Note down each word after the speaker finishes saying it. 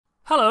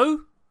Hello,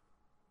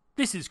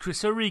 this is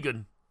Chris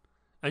O'Regan,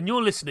 and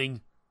you're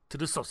listening to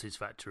The Sausage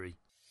Factory.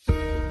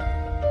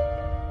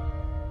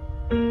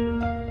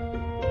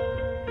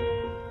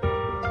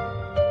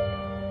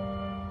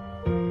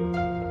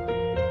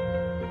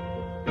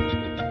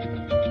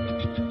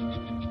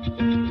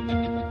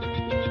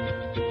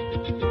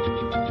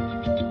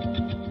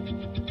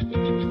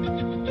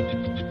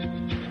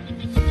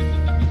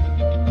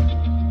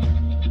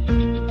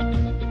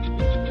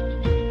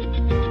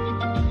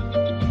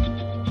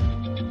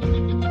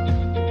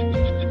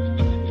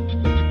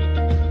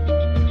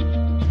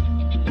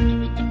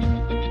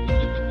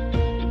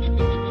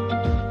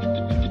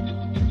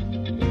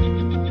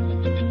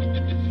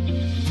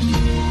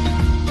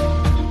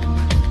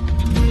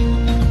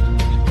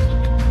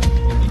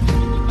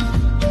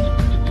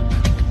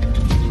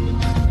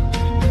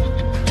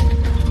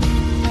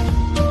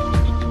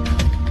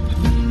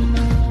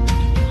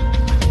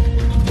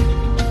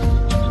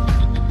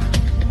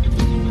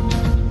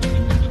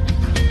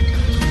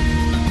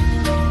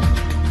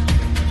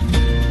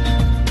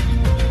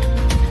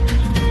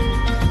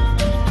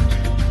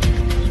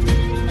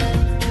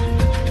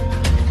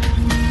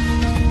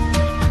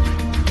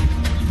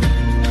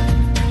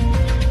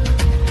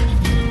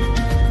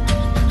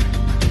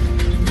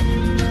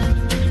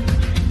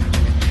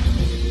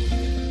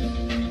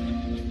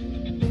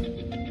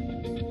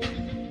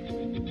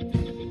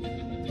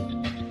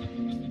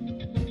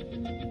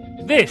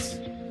 This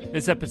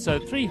is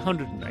episode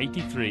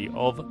 383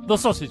 of The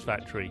Sausage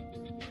Factory.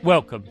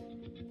 Welcome.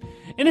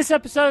 In this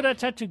episode, I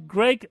chat to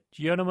Greg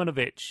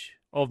Jereminovich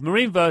of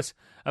MarineVerse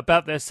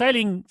about their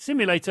sailing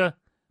simulator,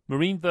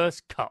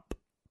 MarineVerse Cup.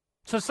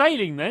 So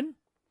sailing then.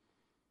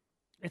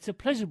 It's a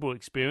pleasurable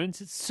experience.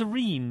 It's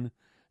serene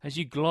as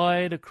you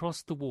glide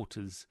across the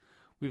waters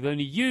with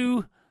only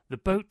you, the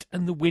boat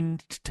and the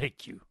wind to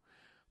take you.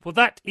 For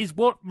that is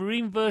what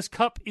MarineVerse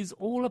Cup is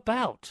all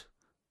about.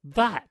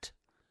 That.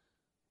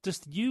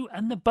 Just you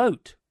and the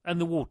boat, and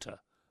the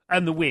water,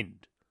 and the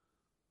wind,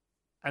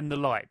 and the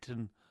light,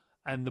 and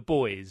the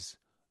buoys,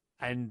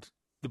 and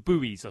the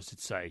buoys, I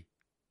should say,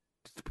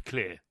 to be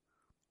clear,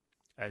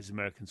 as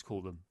Americans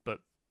call them. But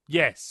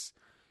yes,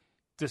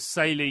 just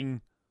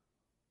sailing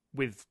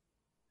with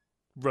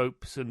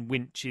ropes and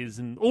winches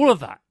and all of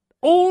that,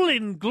 all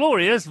in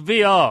glorious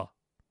VR.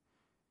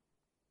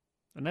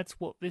 And that's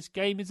what this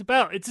game is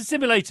about. It's a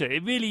simulator,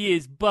 it really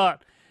is,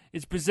 but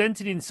it's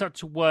presented in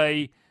such a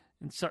way,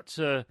 in such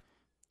a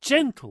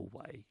gentle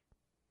way,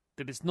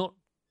 that it's not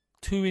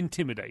too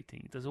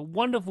intimidating. It does a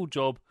wonderful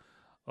job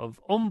of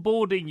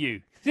onboarding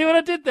you. See what I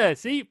did there?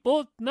 See?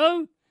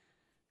 No?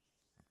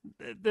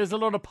 There's a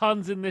lot of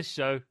puns in this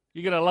show.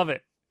 You're going to love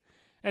it.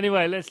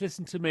 Anyway, let's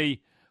listen to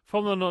me,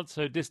 from the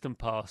not-so-distant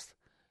past,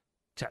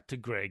 chat to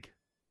Greg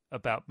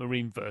about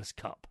MarineVerse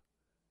Cup.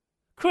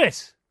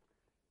 Chris,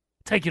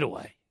 take it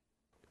away.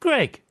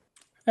 Greg.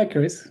 Hi,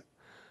 Chris.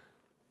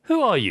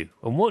 Who are you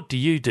and what do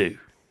you do?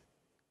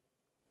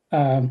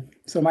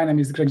 So my name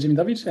is Greg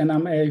Jereminovich, and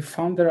I'm a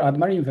founder at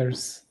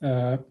MarineVerse.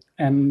 At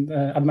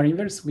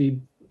MarineVerse, we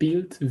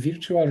build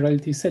virtual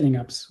reality sailing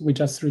apps. We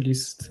just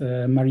released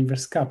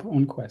MarineVerse Cup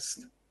on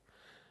Quest.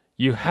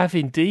 You have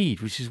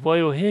indeed, which is why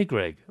you're here,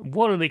 Greg.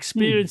 What an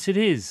experience it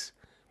is.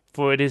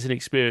 For it is an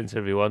experience,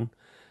 everyone.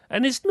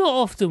 And it's not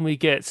often we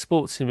get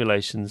sports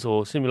simulations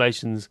or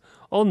simulations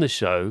on the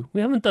show.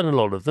 We haven't done a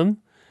lot of them.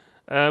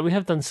 We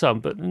have done some,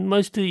 but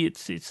mostly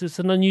it's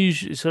an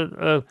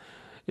unusual...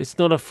 It's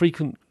not a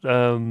frequent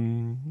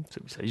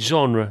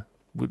genre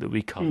that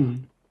we cover.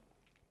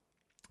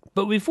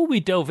 But before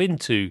we delve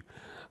into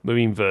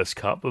MarineVerse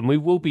Cup, and we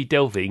will be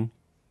delving,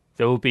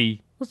 there will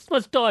be not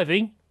much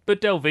diving,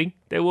 but delving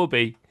there will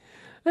be.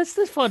 Let's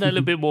find out a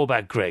little bit more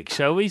about Greg,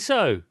 shall we?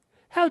 So,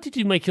 how did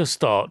you make your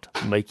start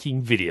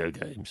making video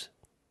games?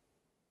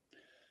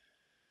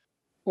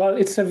 Well,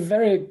 it's a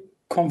very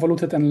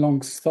convoluted and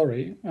long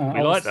story.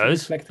 We like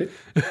those.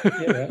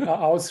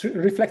 I was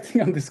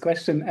reflecting on this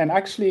question, and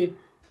actually.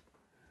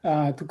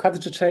 To cut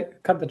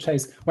the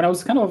chase, when I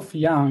was kind of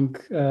young,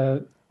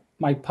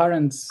 my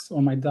parents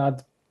or my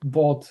dad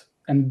bought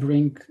and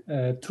bring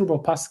Turbo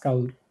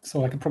Pascal, so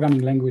like a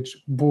programming language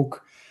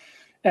book,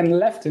 and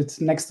left it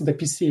next to the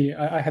PC.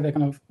 I had a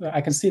kind of,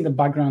 I can see in the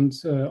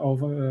background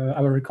of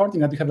our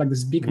recording that we have like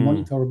this big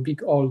monitor,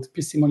 big old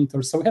PC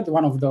monitor. So we had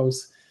one of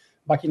those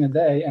back in the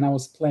day, and I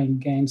was playing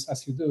games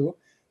as you do.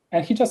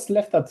 And he just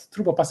left that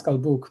Turbo Pascal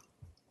book,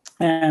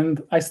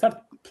 and I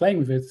started playing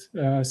with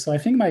it. So I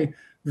think my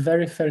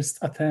very first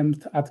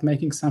attempt at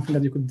making something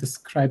that you could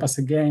describe as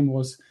a game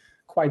was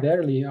quite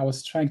early. I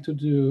was trying to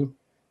do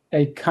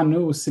a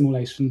canoe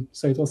simulation.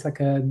 So it was like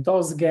a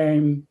DOS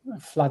game,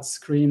 flat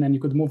screen, and you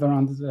could move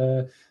around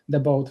the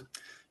boat.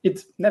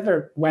 It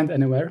never went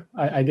anywhere.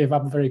 I gave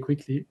up very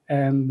quickly.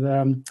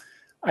 And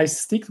I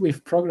stick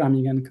with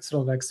programming and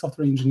sort of like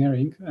software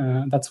engineering.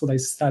 That's what I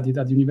studied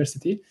at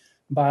university.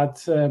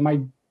 But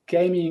my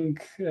gaming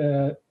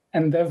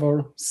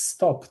endeavor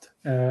stopped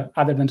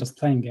other than just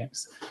playing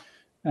games.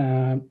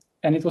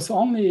 And it was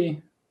only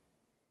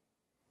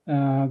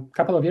a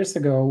couple of years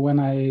ago when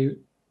I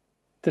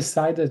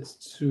decided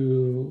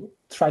to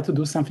try to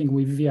do something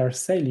with VR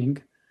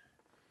sailing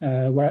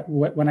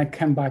when I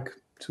came back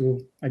to,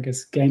 I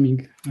guess,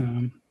 gaming.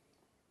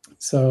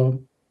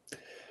 So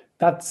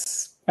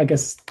that's, I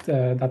guess,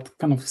 that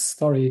kind of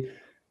story.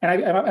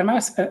 And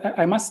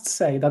I must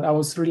say that I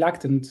was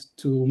reluctant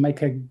to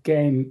make a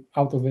game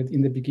out of it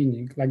in the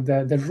beginning. Like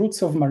the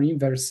roots of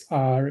MarineVerse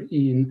are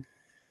in,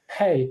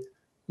 hey,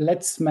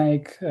 let's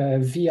make a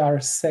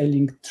VR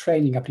sailing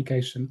training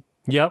application.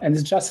 Yeah. And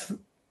it's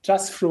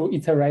just through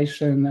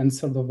iteration and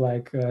sort of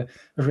like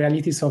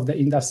realities of the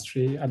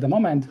industry at the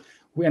moment,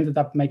 we ended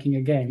up making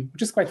a game,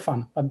 which is quite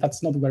fun, but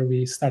that's not where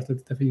we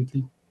started,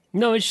 definitely.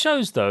 No, it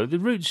shows, though. The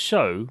roots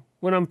show.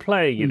 When I'm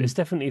playing it, it's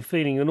definitely a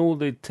feeling, and all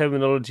the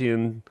terminology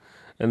and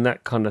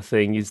that kind of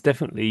thing is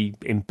definitely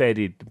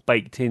embedded,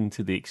 baked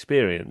into the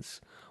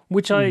experience,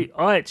 which I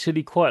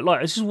actually quite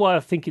like. This is why I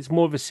think it's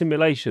more of a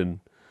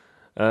simulation,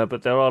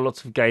 but there are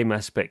lots of game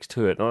aspects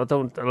to it. And I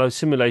don't allow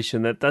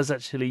simulation that does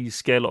actually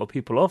scare a lot of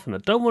people off, and I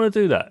don't want to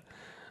do that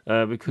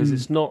because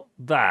it's not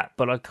that,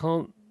 but I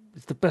can't.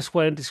 It's the best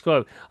way to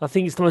describe it. I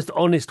think it's the most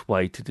honest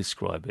way to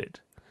describe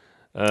it.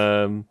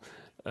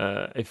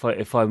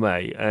 If I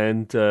may,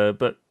 and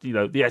but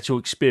the actual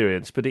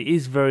experience. But it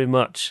is very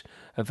much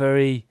a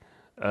very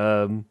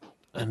and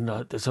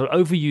there's an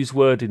overused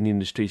word in the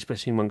industry,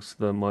 especially amongst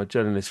my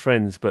journalist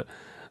friends. But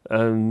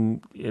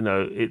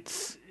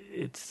it's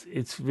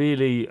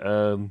really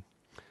a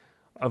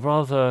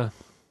rather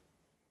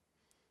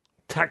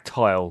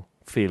tactile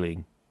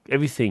feeling.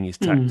 Everything is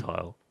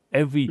tactile.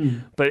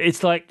 But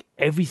it's like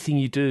everything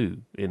you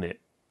do in it.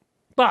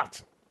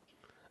 But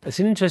it's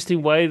an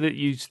interesting way that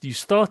you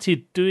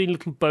started doing a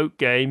little boat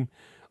game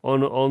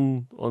on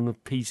a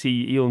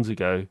PC eons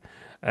ago,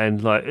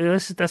 and like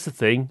that's the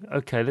thing.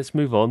 Okay, let's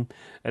move on.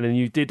 And then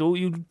you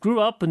grew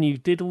up and you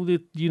did all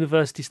the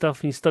university stuff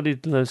and you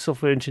studied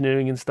software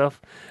engineering and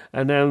stuff,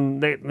 and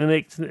then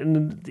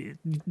you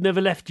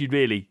never left you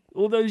really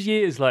all those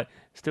years. Like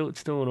still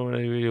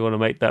really want to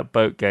make that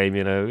boat game.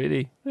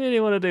 Really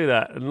want to do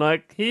that, and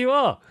like here you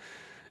are.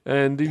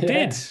 And you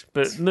did,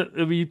 but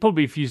you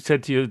probably, if you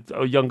said to your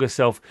younger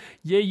self,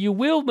 yeah, you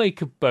will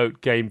make a boat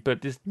game,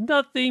 but there's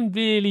nothing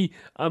really.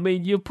 I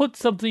mean, you put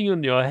something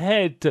on your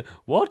head.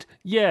 What?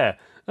 Yeah.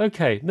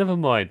 Okay, never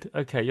mind.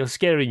 Okay, you're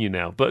scaring you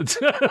now, but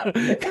who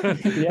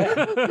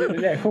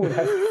would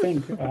have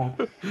think?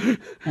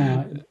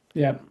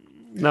 Yeah.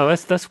 No,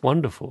 that's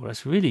wonderful.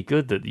 That's really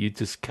good that you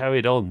just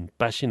carried on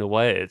bashing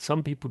away at it.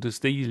 Some people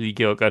just easily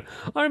go going,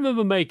 I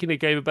remember making a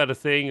game about a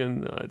thing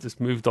and I just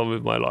moved on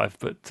with my life.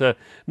 But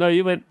no,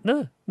 you went,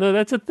 no,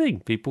 that's a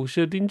thing. People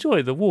should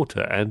enjoy the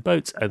water and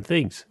boats and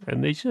things,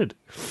 and they should.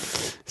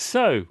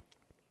 So,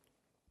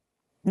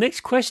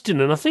 next question,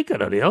 and I think I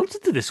know the answer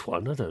to this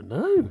one. I don't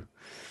know.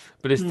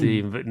 But it's the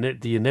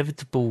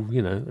inevitable,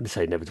 I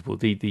say inevitable,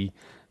 the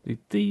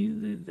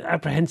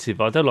apprehensive.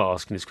 I don't like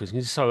asking this question.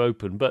 It's so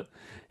open, but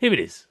here it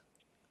is.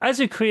 As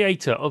a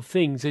creator of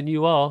things, and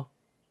you are,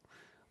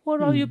 what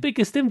are your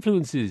biggest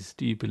influences,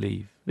 do you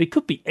believe? They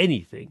could be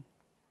anything.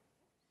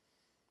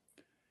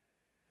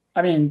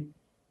 I mean,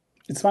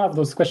 it's one of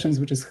those questions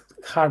which is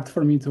hard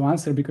for me to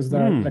answer because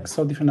there are like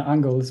so different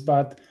angles,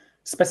 but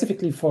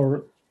specifically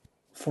for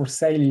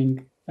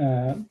sailing,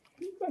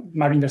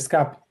 MarineVerse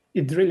Cup,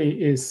 it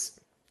really is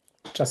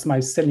just my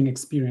sailing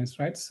experience,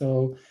 right?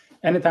 So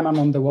anytime I'm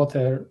on the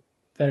water,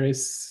 there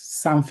is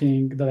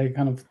something that I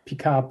kind of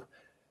pick up,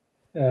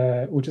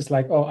 which is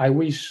like, oh, I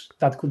wish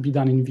that could be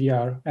done in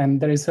VR. And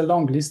there is a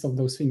long list of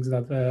those things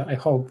that I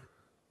hope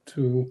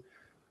to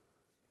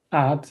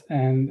add,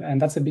 and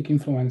that's a big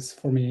influence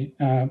for me.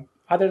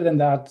 Other than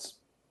that,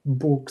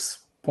 books,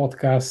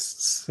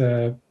 podcasts,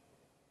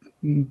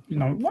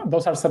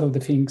 those are sort of the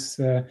things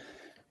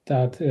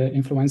that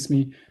influence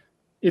me.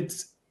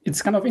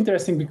 It's kind of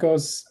interesting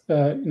because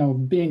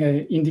being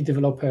an indie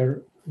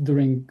developer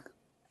during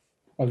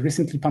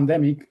recently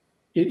pandemic,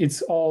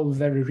 it's all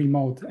very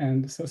remote,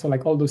 and so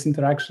like all those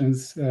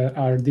interactions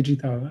are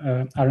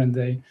digital, aren't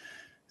they?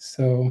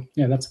 So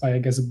yeah, that's why I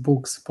guess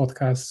books,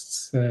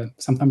 podcasts,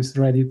 sometimes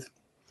Reddit.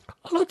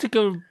 I'd like to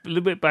go a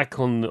little bit back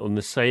on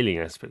the sailing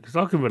aspect because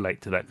I can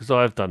relate to that because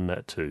I've done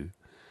that too,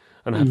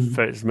 and I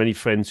have many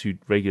friends who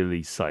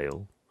regularly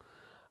sail,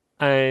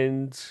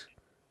 and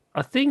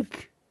I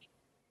think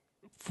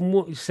from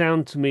what you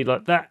sound to me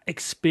like that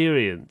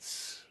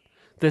experience,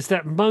 there's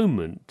that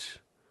moment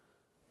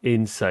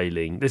in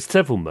sailing. There's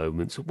several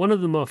moments. One of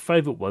my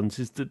favourite ones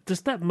is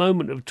just that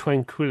moment of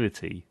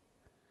tranquility,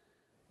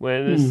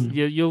 where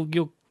you're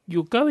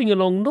going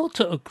along not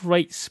at a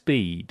great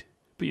speed,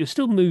 but you're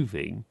still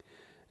moving,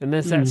 and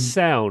there's that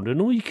sound, and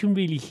all you can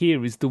really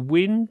hear is the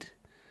wind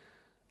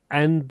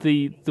and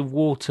the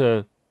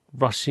water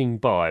rushing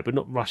by, but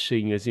not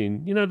rushing as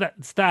in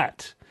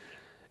that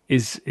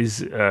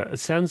it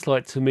sounds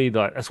like to me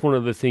like that's one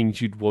of the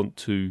things you'd want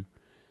to,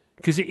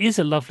 because it is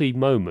a lovely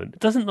moment. It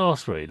doesn't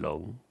last very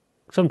long.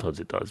 Sometimes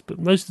it does, but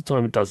most of the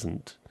time it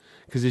doesn't,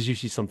 because there's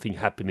usually something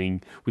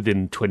happening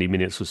within 20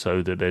 minutes or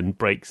so that then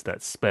breaks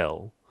that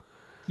spell.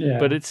 Yeah.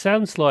 But it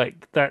sounds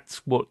like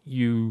that's what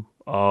you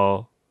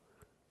are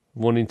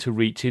wanting to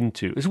reach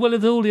into, as well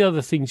as all the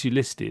other things you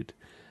listed.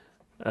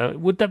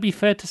 Would that be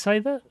fair to say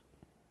that?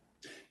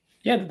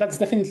 Yeah, that's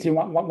definitely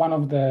one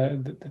of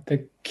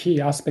the key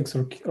aspects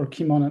or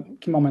key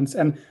moments.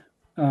 And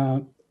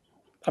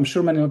I'm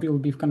sure many of you will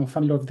be kind of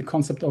familiar with the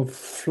concept of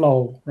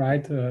flow,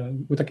 right?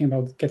 We're talking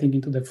about getting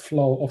into the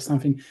flow of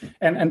something.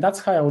 And that's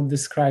how I would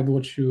describe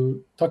what you're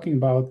talking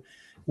about,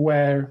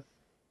 where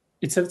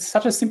it's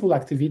such a simple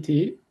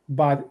activity,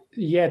 but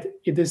yet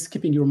it is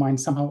keeping your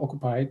mind somehow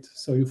occupied.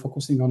 So you're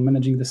focusing on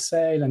managing the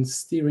sail and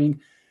steering.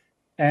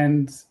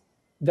 And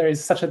there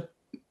is such a,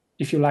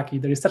 if you're lucky,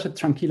 there is such a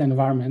tranquil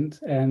environment,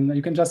 and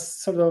you can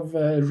just sort of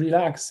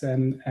relax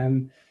and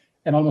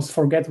almost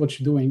forget what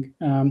you're doing.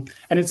 And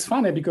it's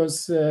funny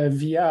because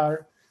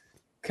VR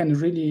can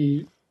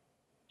really,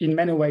 in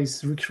many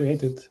ways,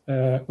 recreate it,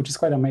 which is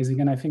quite amazing.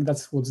 And I think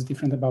that's what's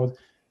different about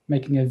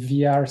making a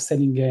VR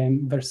sailing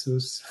game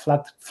versus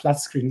flat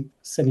screen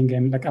sailing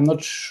game. Like, I'm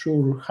not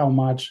sure how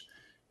much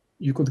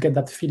you could get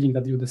that feeling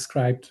that you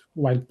described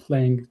while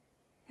playing,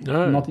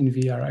 not in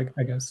VR,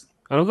 I guess.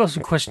 And I've got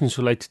some questions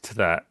related to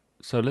that.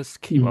 So let's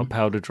keep our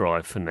powder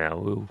dry for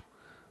now.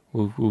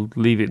 We'll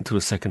leave it until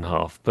the second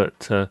half.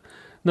 But no,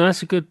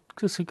 that's a good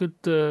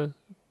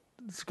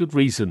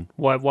reason.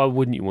 Why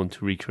wouldn't you want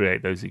to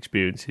recreate those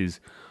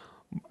experiences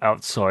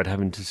outside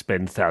having to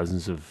spend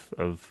thousands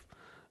of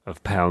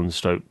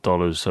pounds,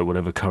 dollars, so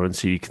whatever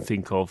currency you can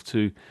think of,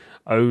 to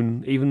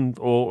own even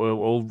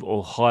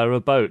or hire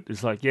a boat?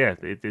 It's like, yeah,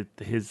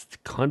 here's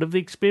kind of the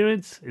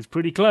experience. It's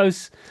pretty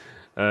close.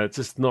 It's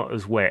just not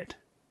as wet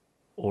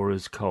or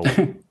as cold.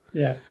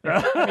 Yeah.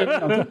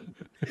 I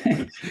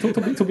mean,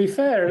 to be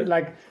fair,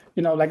 like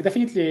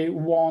definitely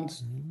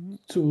want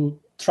to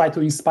try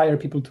to inspire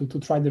people to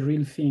try the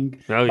real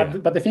thing. Oh, yeah.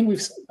 But the thing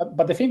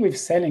with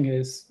sailing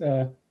is,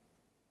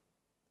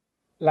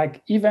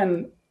 like,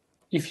 even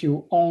if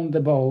you own the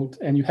boat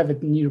and you have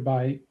it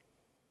nearby,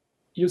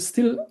 you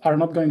still are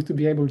not going to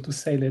be able to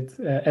sail it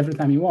every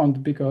time you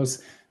want,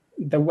 because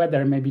the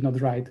weather may be not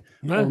right,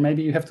 or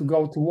maybe you have to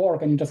go to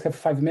work and you just have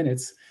 5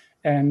 minutes.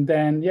 And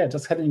then,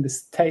 just having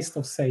this taste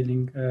of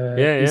sailing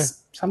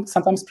is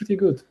sometimes pretty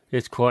good.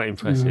 It's quite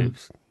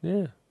impressive.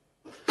 Yeah.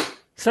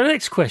 So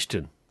next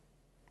question,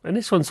 and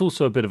this one's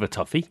also a bit of a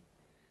toughie.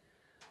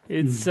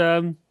 It's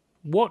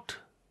what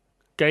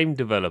game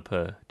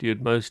developer do you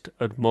most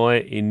admire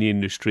in the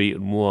industry,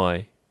 and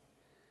why?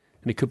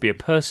 And it could be a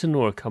person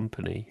or a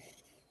company.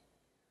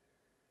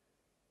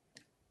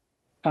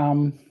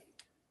 So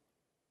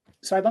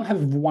I don't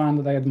have one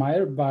that I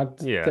admire, but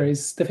there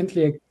is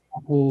definitely a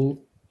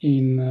couple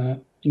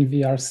in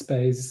VR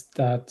space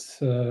that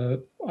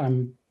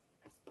I'm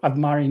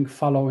admiring,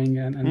 following,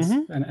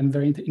 and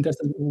very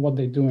interested in what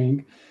they're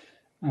doing.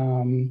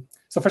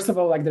 So first of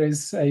all, like, there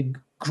is a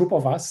group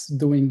of us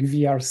doing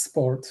VR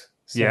sport.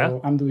 So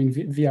I'm doing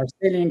VR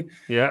sailing.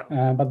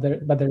 But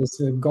there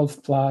is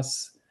Golf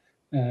Plus.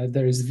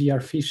 There is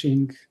VR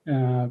fishing.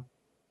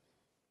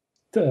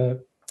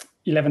 The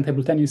 11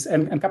 table tennis,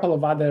 and a couple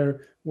of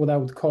other what I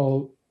would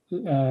call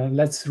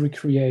let's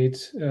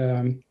recreate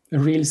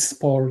real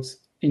sports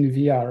in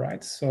VR,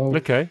 right? So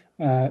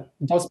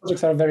those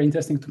projects are very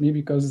interesting to me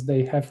because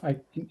they have,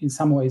 in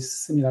some ways,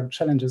 similar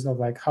challenges of,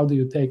 like, how do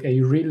you take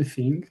a real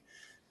thing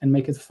and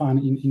make it fun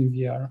in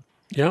VR?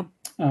 Yeah.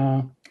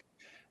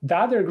 The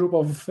other group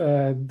of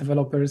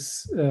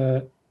developers,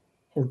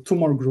 or two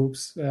more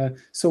groups.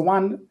 So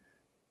one,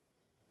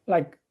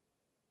 like,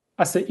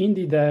 as an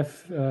indie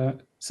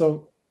dev,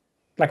 so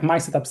like my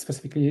setup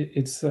specifically,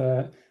 it's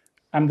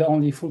I'm the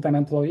only full-time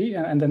employee,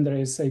 and then there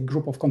is a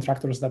group of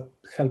contractors that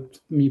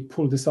helped me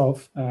pull this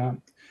off.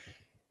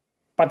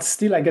 But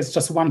still, I guess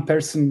just one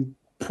person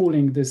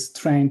pulling this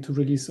train to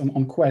release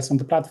on Quest on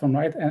the platform,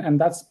 right? And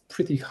that's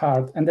pretty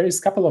hard. And there is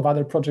a couple of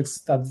other projects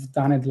that've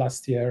done it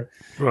last year,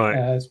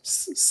 right?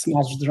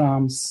 Smash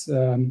Drums,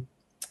 and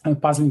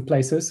Puzzling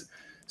Places.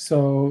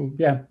 So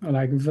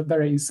like,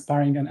 very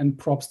inspiring, and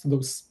props to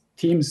those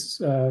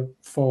teams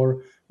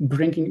for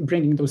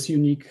bringing those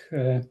unique,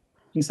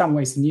 in some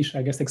ways niche,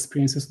 I guess,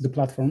 experiences to the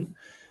platform.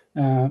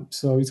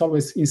 So it's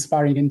always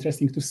inspiring,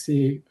 interesting to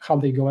see how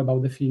they go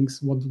about the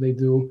things. What do they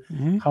do?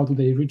 How do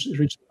they reach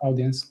the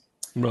audience?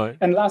 Right.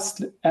 And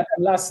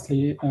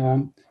lastly,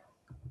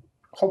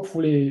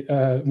 hopefully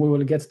we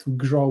will get to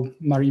grow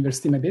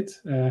MarineVerse team a bit.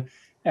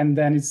 And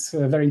then it's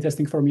very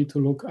interesting for me to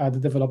look at the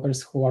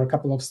developers who are a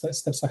couple of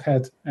steps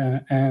ahead.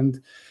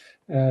 And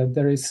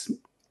there is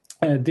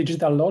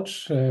Digital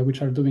Lodge,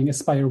 which are doing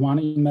Aspire 1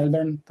 in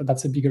Melbourne.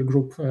 That's a bigger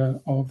group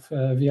of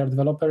VR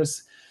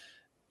developers.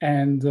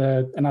 And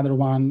another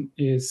one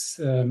is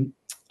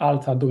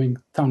Alta doing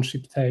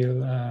Township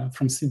Tale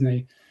from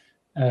Sydney,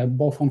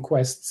 both on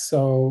Quest.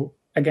 So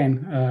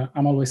again,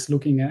 I'm always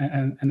looking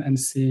and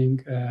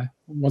seeing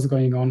what's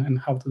going on and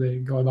how do they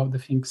go about the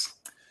things.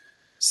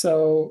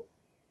 So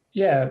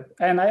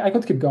and I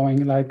could keep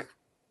going. Like,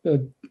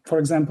 for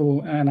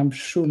example, and I'm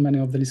sure many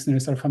of the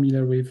listeners are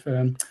familiar with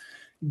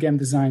game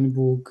design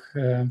book.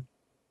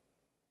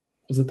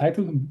 What's the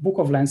title? Book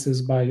of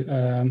Lenses by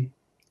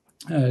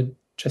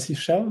Jesse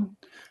Shell.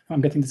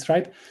 I'm getting this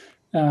right.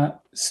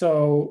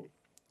 So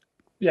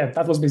yeah,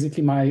 that was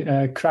basically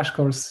my crash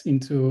course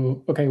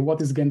into, okay,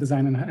 what is game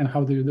design and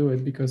how do you do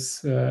it?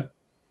 Because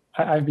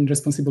I've been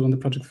responsible on the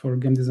project for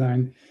game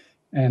design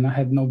and I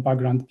had no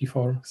background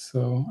before.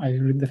 So I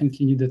really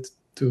definitely needed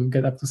to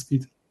get up to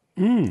speed.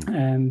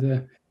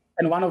 And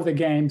one of the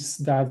games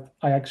that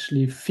I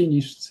actually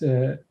finished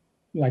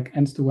like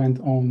end to end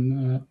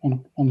in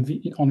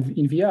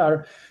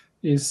VR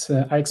is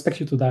I Expect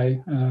You to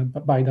Die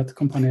by that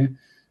company.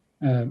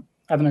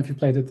 I don't know if you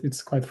played it.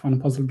 It's quite a fun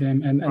puzzle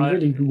game and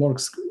really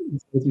works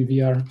good in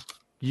VR.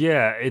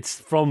 Yeah, it's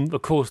from,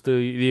 of course,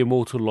 the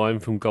immortal line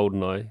from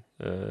GoldenEye.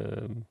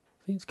 I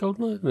think it's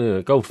GoldenEye?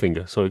 No,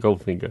 Goldfinger. Sorry,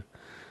 Goldfinger.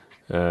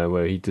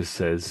 Where he just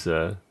says,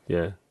 yeah,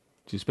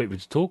 do you expect me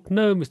to talk?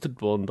 No, Mr.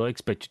 Bond, I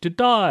expect you to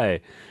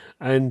die.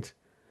 And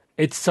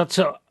it's such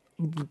a...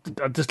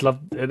 I just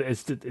love...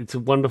 It's a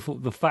wonderful...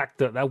 The fact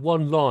that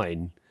one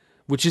line,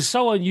 which is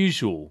so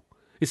unusual...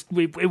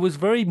 It was a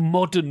very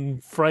modern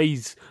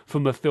phrase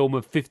from a film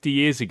of 50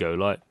 years ago.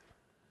 Like,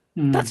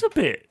 that's a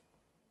bit...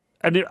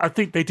 And I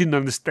think they didn't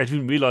understand, they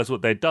didn't realise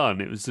what they'd done.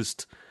 It was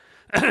just...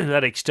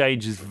 that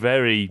exchange is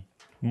very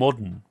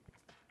modern.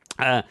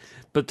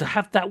 But to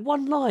have that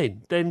one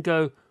line, then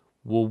go,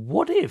 well,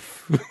 what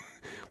if?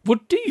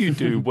 What do you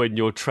do when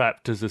you're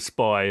trapped as a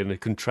spy in a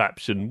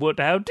contraption?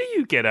 How do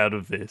you get out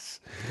of this?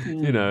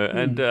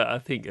 And I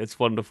think it's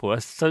wonderful.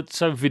 That's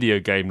so video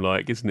game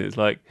like, isn't it? It's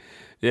like,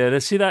 yeah,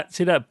 let's see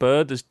that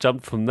bird that's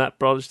jumped from that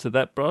branch to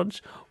that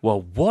branch.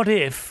 Well, what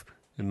if?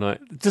 And like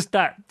just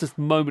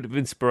moment of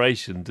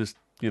inspiration,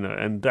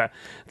 and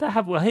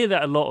I hear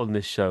that a lot on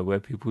this show where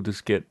people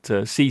just get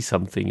see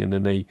something and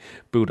then they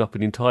build up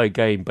an entire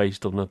game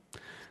based on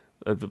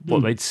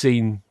what they'd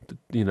seen,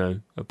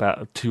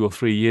 about 2 or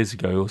 3 years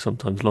ago, or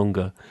sometimes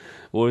longer,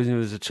 or even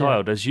as a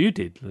child, as you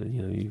did.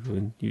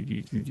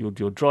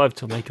 Your drive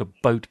to make a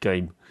boat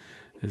game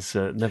has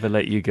never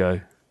let you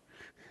go.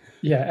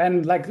 Yeah,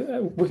 and like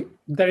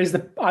there is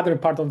the other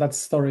part of that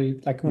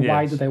story, like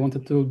why did I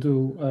wanted to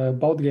do a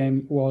boat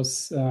game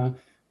was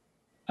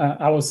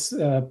I was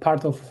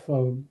part of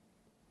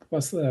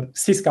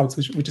Sea Scouts,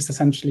 which is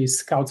essentially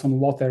scouts on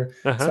water.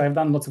 So I've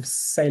done lots of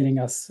sailing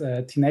as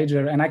a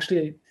teenager, and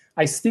actually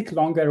I stick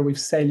longer with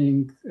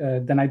sailing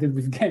than I did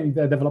with game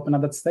development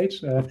at that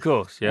stage. Of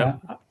course, yeah.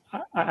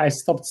 I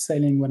stopped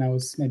sailing when I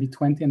was maybe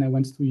 20 and I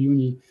went to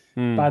uni.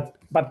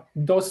 But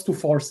those two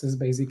forces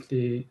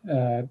basically,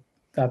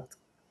 that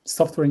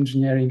software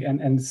engineering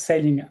and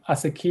sailing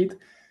as a kid,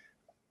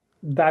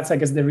 that's, I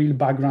guess, the real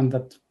background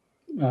that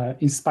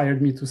inspired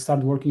me to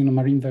start working on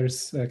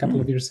MarineVerse a couple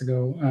of years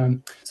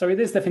ago. So it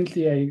is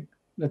definitely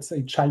let's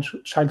say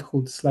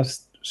childhood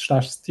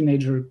slash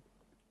teenager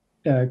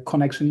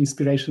connection,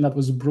 inspiration that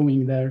was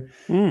brewing there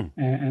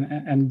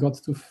and got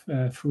to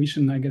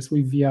fruition, I guess,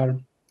 with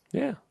VR.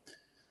 Yeah.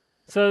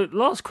 So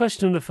last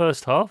question in the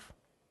first half.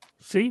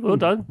 See, well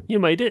done. You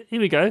made it.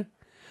 Here we go.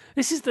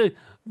 This is the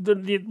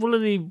one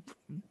of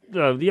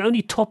the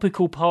only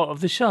topical part of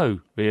the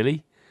show,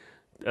 really.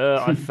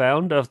 I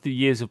found after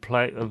years of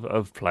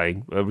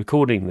playing,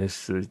 recording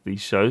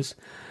these shows,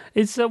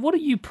 is what are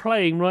you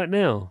playing right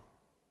now?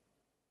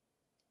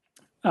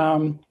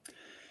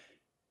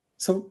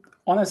 So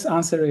honest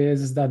answer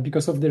is that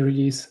because of the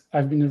release,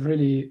 I've been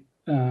really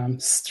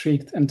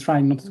strict and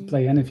trying not to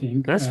play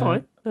anything. That's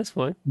fine. That's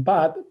fine.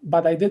 But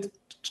I did.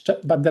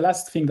 But the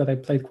last thing that I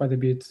played quite a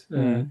bit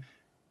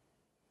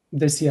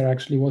this year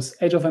actually was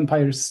Age of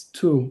Empires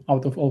 2,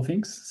 out of all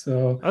things.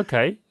 So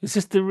okay, is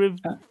this the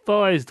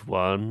revised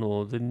one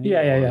or the new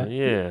one?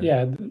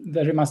 Yeah,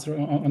 the remaster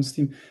on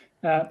Steam.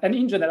 And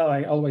in general,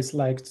 I always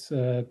liked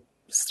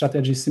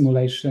strategy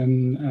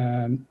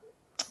simulation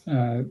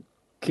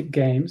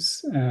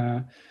games,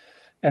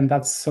 and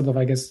that's sort of,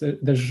 I guess,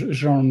 the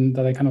genre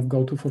that I kind of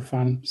go to for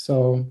fun.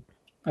 So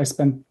I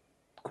spent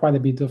quite a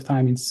bit of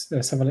time in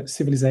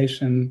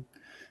Civilization,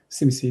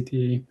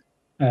 SimCity,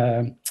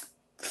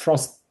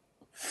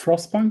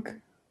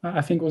 Frostpunk,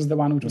 I think was the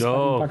one which was quite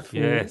impactful.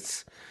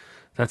 Yes,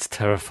 that's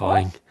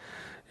terrifying.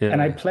 Yeah.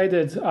 And I played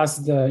it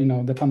as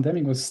the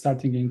pandemic was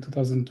starting in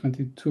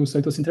 2022, so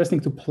it was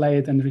interesting to play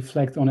it and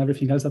reflect on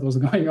everything else that was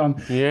going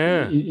on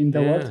in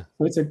the world.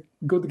 So it's a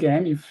good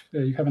game. If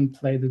you haven't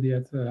played it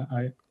yet,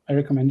 I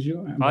recommend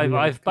you.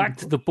 I've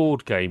backed the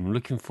board game.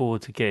 Looking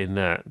forward to getting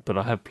that, but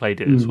I have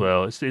played it as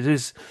well. It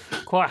is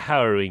quite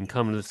harrowing,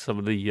 coming to some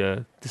of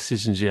the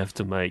decisions you have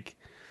to make.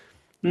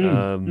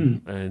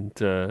 And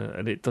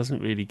it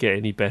doesn't really get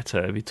any better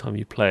every time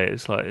you play it.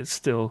 It's like there's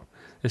still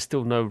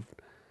no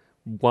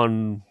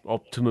one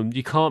optimum.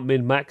 You can't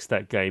min-max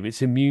that game.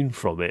 It's immune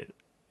from it.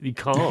 You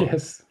can't.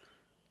 Yes.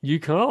 You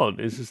can't.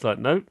 It's just like,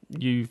 nope.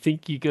 You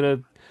think you're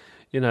gonna,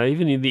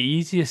 even in the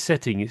easiest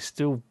setting, it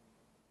still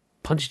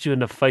punches you in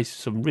the face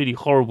with some really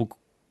horrible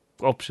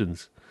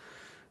options.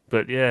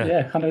 But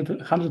yeah,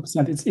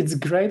 100%. It's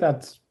great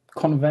at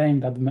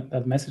conveying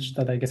that message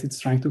that I guess it's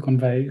trying to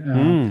convey.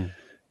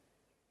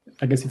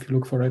 I guess if you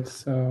look for it,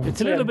 so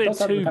it's a little bit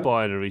too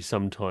binary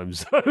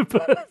sometimes, though.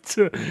 But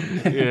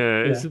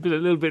it's a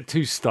little bit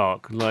too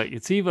stark. Like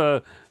it's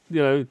either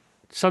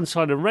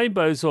sunshine and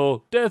rainbows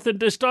or death and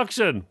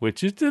destruction?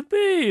 Which is to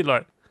be?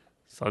 Like,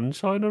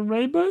 sunshine and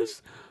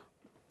rainbows?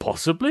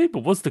 Possibly,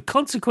 but what's the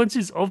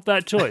consequences of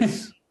that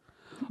choice?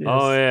 Yes.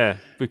 Oh, yeah,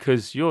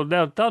 because you're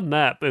now done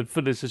that, but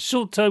for this a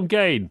short-term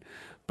gain.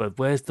 But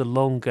where's the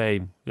long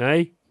game,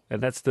 eh?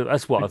 And that's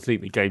what I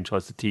think the game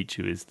tries to teach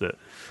you, is that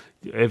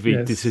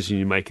every decision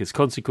you make has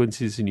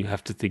consequences and you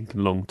have to think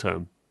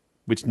long-term,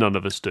 which none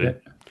of us do. Yeah.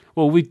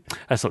 Well,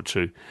 that's not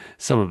true.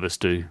 Some of us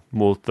do,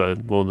 more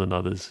than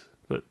others.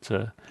 But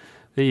there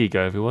you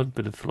go, everyone.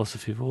 Bit of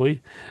philosophy for you.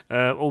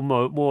 Or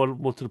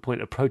more to the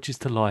point, approaches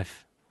to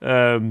life.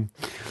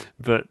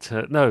 But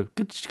no,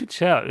 good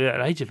shout.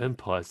 Yeah, Age of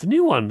Empires, the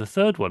new one, the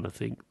third one. I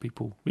think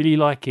people really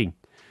liking.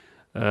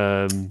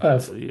 I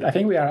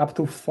think we are up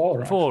to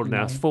 4. Four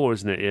now. It's 4,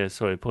 isn't it? Yeah.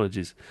 Sorry,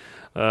 apologies.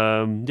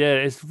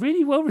 It's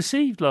really well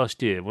received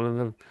last year. One of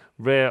the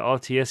rare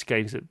RTS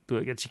games that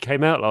actually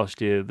came out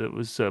last year that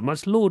was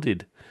much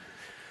lauded.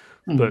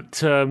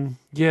 But I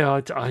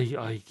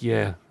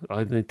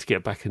need to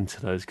get back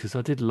into those because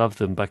I did love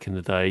them back in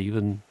the day,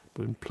 even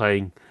when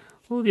playing.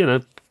 Well,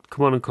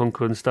 Command and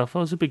Conquer and stuff. I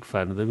was a big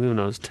fan of them, even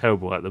though I was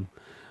terrible at them.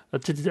 I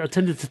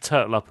tended to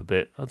turtle up a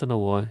bit. I don't know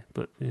why,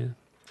 but yeah.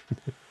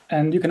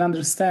 And you can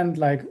understand,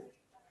 like,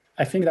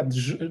 I think that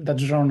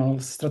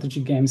genre,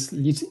 strategy games,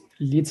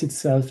 leads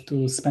itself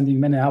to spending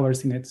many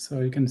hours in it. So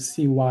you can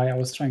see why I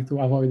was trying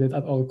to avoid it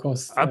at all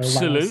costs.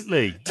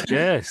 Absolutely,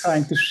 yes.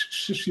 Trying to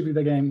ship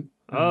the game.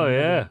 Oh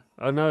yeah,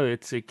 I know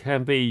it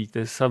can be.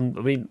 There's some.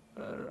 I mean,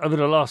 over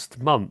the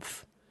last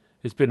month,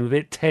 it's been a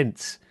bit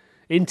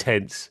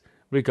intense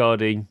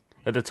regarding,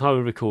 at the time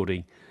of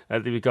recording,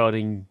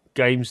 regarding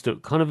games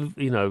that kind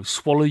of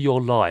swallow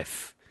your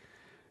life.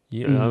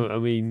 I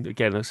mean,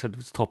 again, I said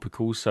it's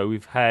topical. So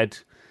we've had,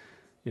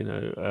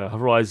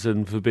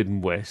 Horizon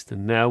Forbidden West,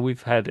 and now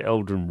we've had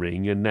Elden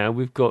Ring, and now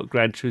we've got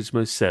Gran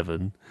Turismo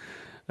 7,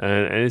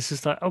 and it's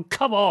just like, oh,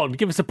 come on,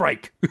 give us a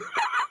break.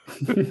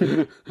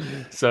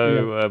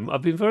 So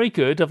I've been very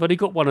good. I've only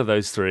got one of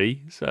those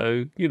 3,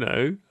 so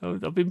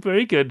I've been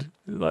very good.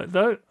 Like,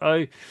 no,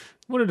 I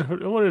wanted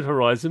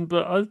Horizon,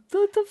 but I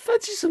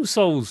fancy some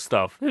Souls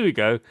stuff. Here we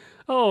go.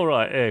 All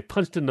right, yeah,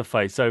 punched in the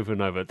face over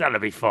and over. That'll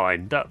be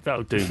fine.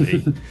 That'll do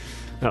me.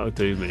 That'll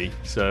do me.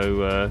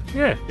 So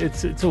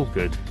it's all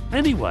good.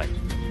 Anyway,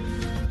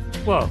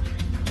 well,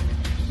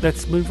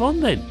 let's move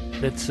on then.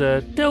 Let's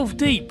delve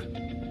deep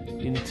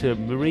into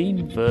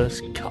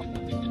MarineVerse Cup.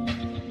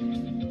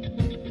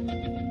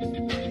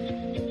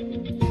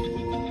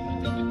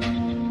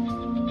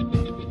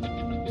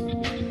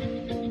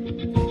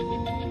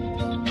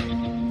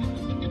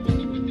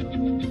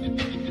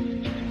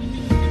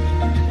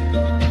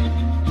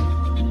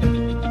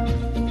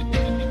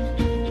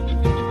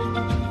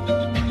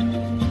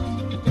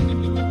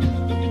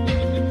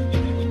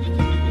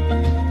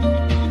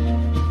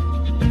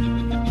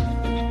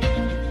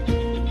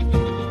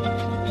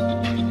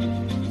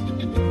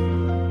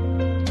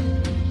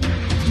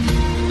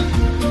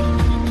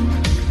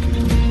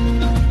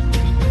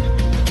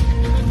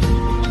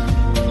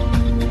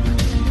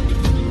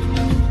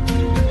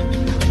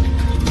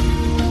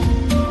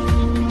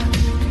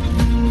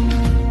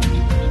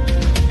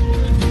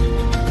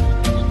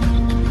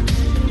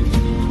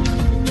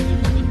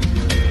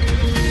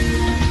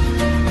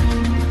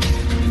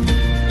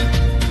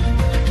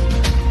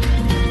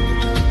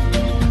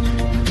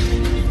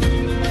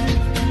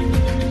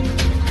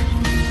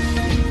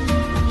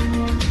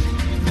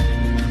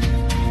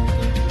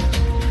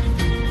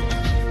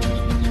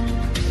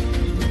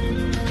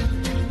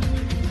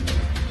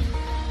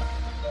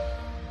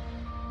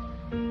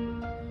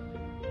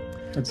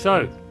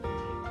 So,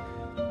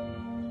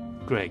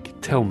 Greg,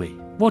 tell me,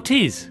 what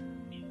is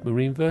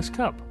MarineVerse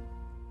Cup?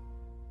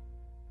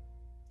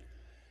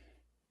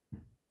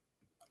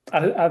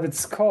 At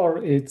its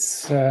core,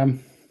 it's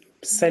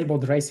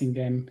sailboat racing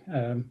game,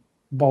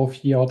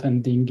 both yacht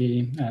and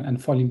dinghy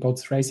and foiling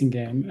boats racing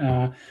game.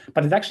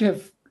 But it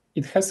actually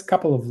has a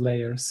couple of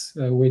layers,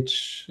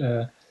 which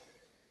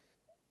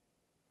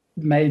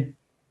made,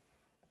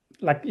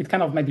 like, it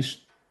kind of maybe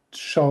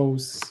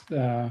shows.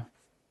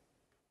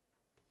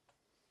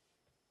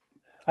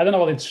 I don't know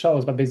what it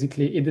shows, but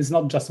basically it is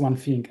not just one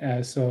thing.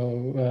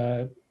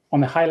 So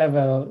on a high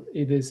level,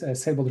 it is a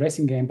sailboat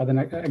racing game, but then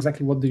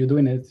exactly what do you do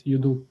in it? You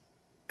do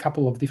a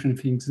couple of different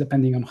things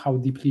depending on how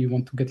deeply you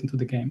want to get into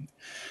the game.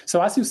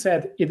 So as you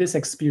said, it is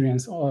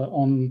experience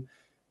on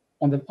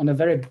the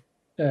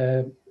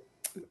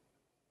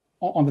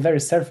very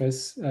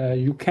surface.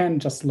 You can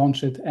just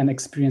launch it and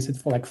experience it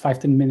for like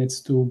 5-10 minutes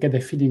to get a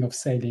feeling of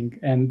sailing,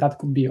 and that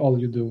could be all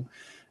you do.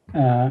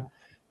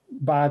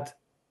 But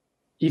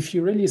if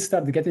you really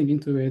start getting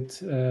into it,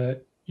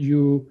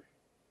 you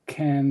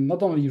can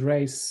not only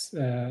race,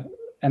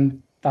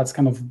 and that's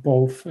kind of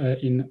both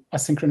in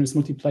asynchronous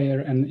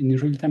multiplayer and in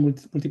real-time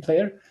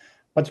multiplayer,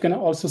 but you can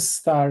also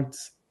start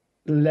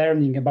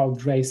learning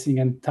about racing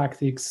and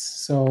tactics.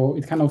 So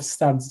it kind of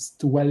starts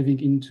delving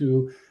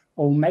into,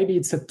 or maybe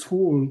it's a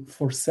tool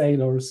for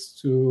sailors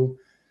to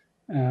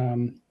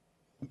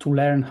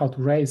learn how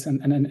to race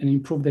and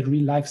improve their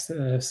real life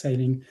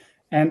sailing.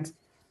 And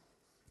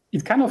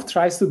it kind of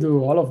tries to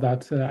do all of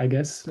that, I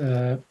guess,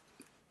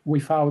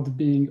 without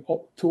being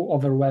too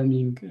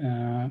overwhelming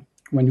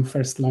when you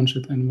first launch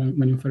it and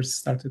when you first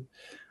started.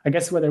 I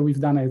guess whether we've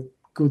done a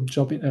good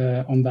job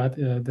on that,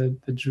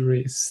 the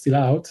jury is still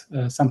out.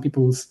 Some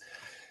people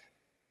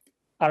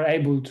are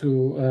able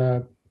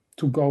to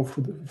go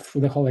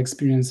through the whole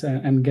experience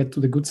and get to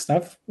the good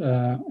stuff,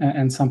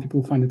 and some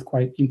people find it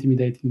quite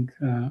intimidating.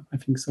 I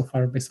think so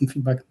far, based on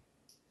feedback.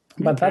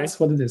 But that's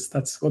what it is.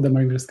 That's what the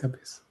MarineVerse Cup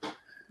is.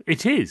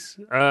 It is.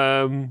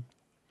 What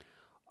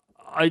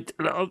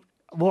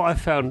I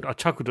found, I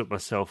chuckled at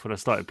myself when I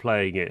started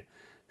playing it,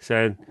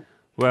 saying,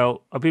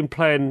 well, I've been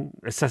playing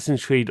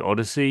Assassin's Creed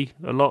Odyssey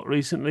a lot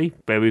recently.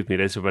 Bear with me,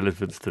 there's a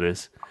relevance to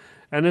this.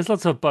 And there's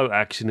lots of boat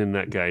action in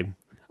that game.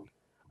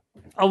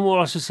 Or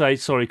I should say,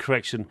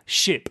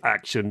 ship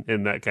action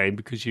in that game,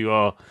 because you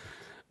are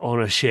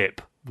on a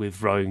ship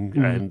with rowing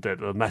and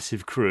a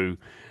massive crew.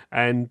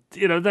 And,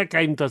 that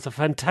game does a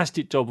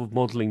fantastic job of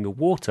modelling the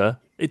water.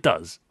 It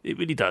does. It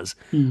really does.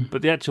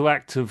 But the actual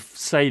act of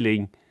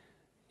sailing,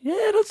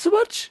 not so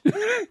much.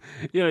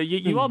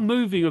 You are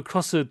moving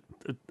across a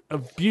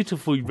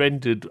beautifully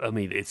rendered,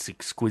 it's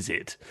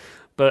exquisite.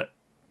 But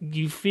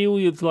you feel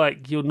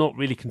like you're not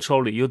really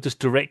controlling it. You're just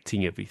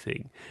directing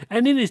everything.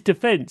 And in its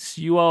defence,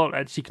 you aren't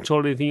actually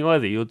controlling anything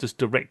either. You're just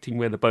directing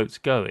where the boat's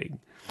going.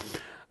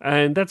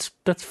 And that's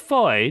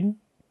fine.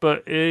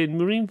 But in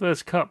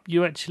MarineVerse Cup,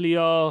 you actually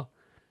are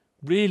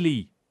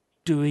really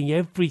doing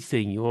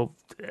everything.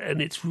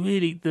 And it's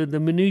really the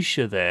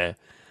minutiae there.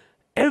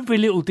 Every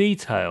little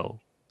detail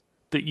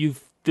that you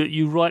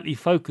rightly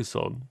focus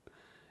on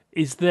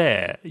is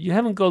there. You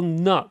haven't gone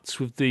nuts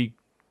with the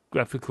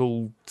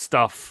graphical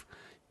stuff,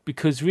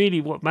 because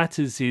really what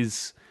matters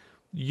is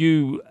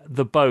you,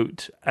 the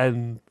boat,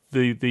 and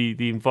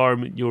the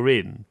environment you're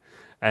in,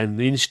 and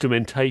the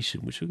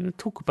instrumentation, which we're going to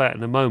talk about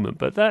in a moment.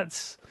 But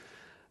that's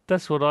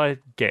what I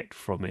get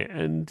from it.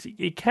 And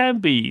it can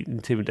be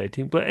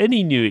intimidating, but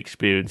any new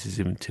experience is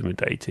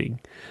intimidating,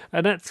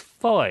 and that's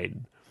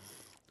fine.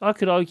 I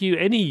could argue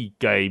any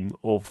game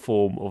or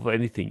form of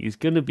anything is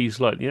going to be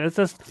slightly.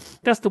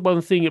 That's the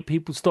one thing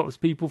that stops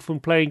people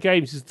from playing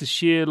games, is the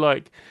sheer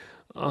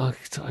I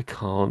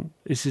can't.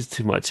 This is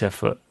too much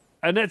effort,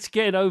 and that's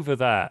getting over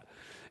that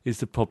is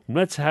the problem.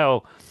 That's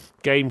how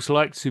games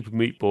like Super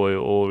Meat Boy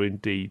or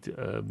indeed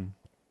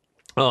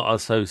are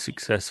so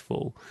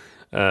successful.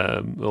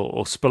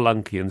 Or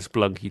Spelunky and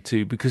Spelunky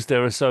 2, because they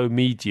are so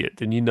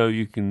immediate, and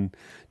you can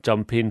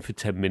jump in for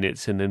 10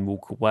 minutes and then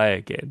walk away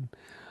again.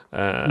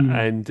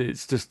 And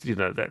it's just,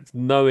 that's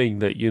knowing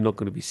that you're not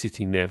going to be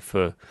sitting there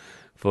for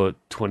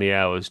 20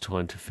 hours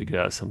trying to figure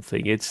out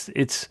something. It's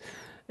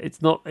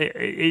all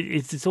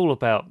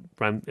about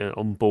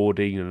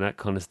onboarding and that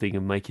kind of thing,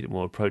 and making it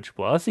more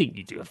approachable. I think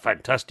you do a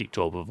fantastic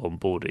job of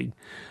onboarding.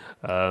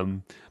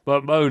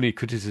 But my only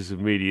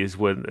criticism really is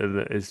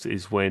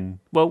when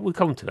well, we'll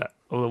come to that.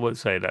 I won't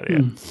say that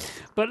yet.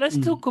 But let's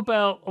talk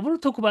about. I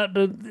want to talk about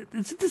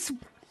this.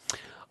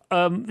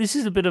 This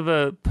is a bit of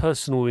a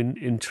personal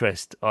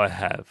interest I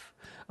have,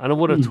 and I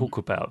want to talk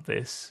about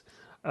this.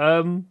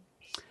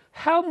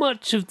 How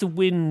much of the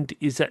wind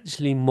is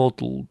actually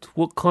modelled?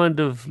 What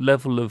kind of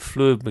level of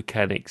fluid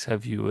mechanics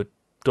have you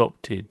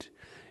adopted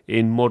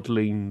in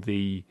modelling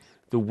the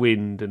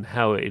wind and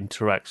how it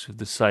interacts with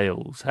the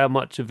sails? How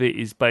much of it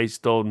is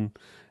based on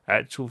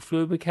actual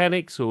fluid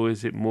mechanics, or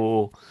is it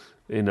more,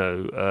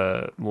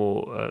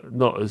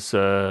 not as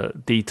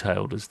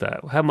detailed as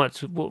that? How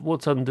much?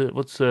 What's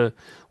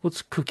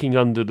cooking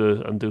under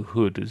the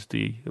hood, as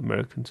the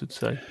Americans would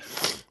say?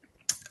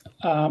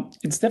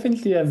 It's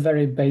definitely a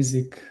very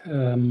basic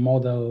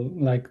model,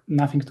 like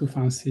nothing too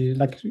fancy.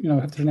 Like, you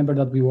have to remember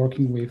that we're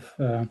working with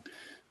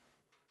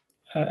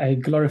a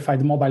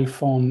glorified mobile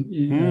phone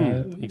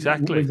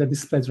exactly with the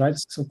displays, right?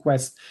 So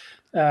Quest.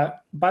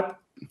 But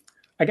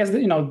I guess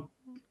that,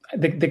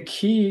 the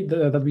key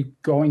that we're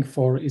going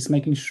for is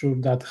making sure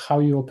that how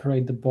you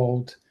operate the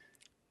boat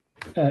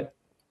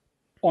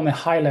on a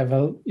high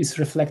level is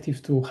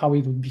reflective to how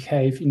it would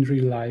behave in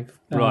real life.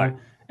 Right.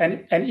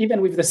 And even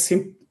with the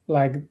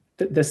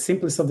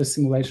simplest of the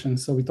simulation,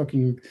 so we're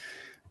talking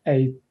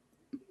a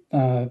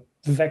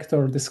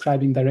vector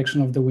describing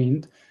direction of the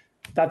wind,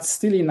 that's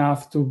still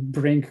enough to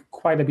bring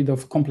quite a bit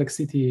of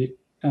complexity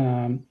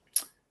that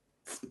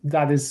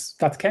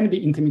can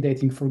be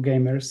intimidating for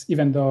gamers,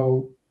 even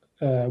though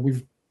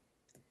we've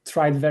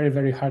tried very,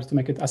 very hard to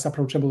make it as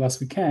approachable as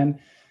we can.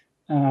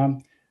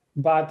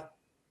 But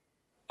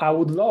I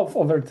would love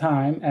over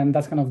time, and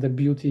that's kind of the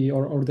beauty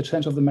or the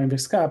challenge of the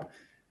MarineVerse Cup,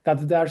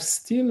 that there are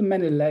still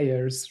many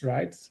layers,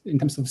 right, in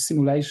terms of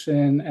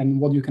simulation and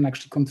what you can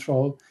actually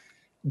control,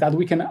 that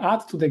we can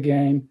add to the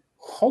game,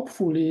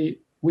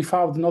 hopefully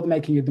without not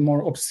making it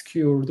more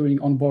obscure during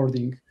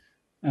onboarding.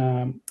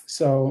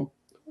 So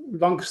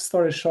long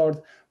story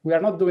short, we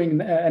are not doing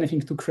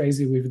anything too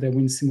crazy with the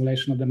wind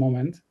simulation at the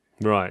moment.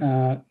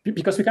 Right.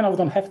 Because we kind of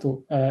don't have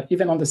to.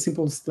 Even on the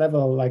simplest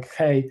level, like,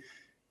 hey,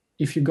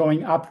 if you're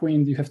going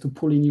upwind, you have to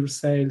pull in your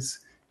sails.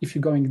 If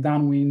you're going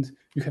downwind,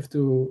 you have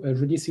to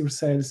release your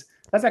sails.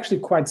 that's actually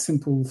quite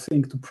simple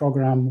thing to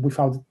program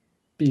without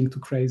being too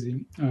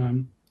crazy.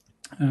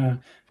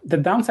 The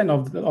downside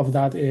of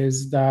that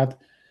is that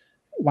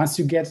once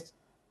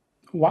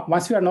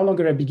you are no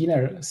longer a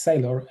beginner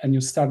sailor and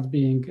you start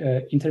being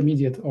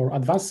intermediate or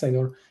advanced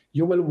sailor,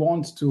 you will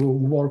want to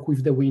work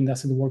with the wind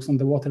as it works on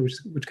the water,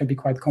 which can be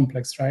quite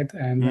complex, right?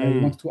 And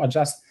you want to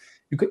adjust.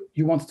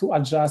 You want to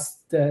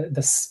adjust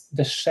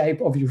the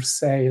shape of your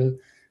sail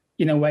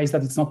in a ways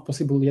that it's not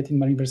possible yet in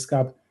MarineVerse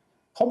Cup.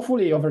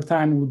 Hopefully, over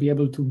time, we'll be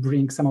able to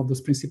bring some of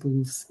those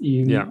principles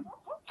in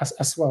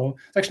as well.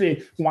 It's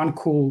actually one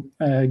cool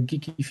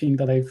geeky thing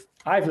that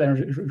I've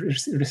learned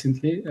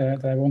recently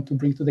that I want to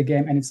bring to the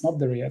game, and it's not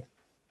there yet,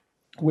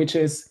 which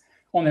is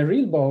on a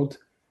real boat,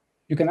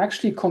 you can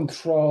actually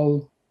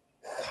control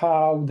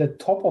how the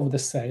top of the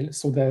sail,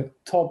 so the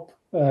top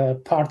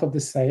part of the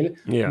sail,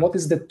 what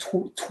is the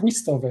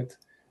twist of it,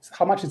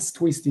 how much it's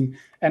twisting,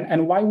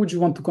 and why would you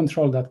want to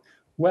control that?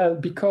 Well,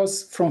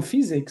 because from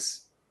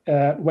physics,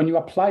 when you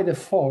apply the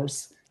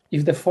force,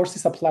 if the force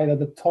is applied at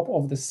the top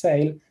of the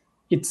sail,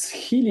 it's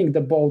heeling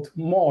the boat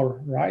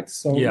more, right?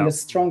 So in a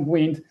strong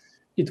wind,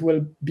 it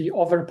will be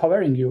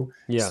overpowering you.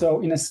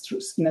 So in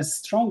a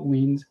strong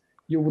wind,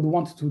 you would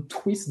want to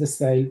twist the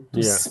sail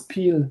to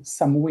spill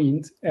some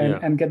wind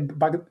and get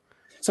back.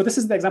 So this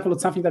is the example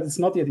of something that is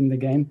not yet in the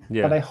game,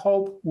 but I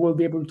hope we'll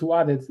be able to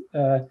add it.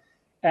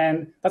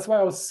 And that's why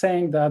I was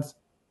saying that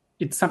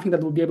it's something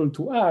that we'll be able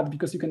to add,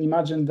 because you can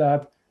imagine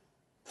that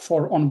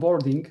for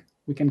onboarding,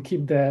 we can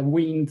keep the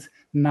wind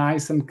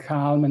nice and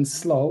calm and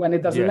slow, and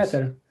it doesn't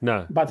matter.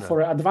 But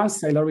for an advanced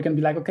sailor, we can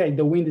be like, okay,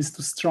 the wind is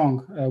too strong.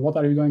 What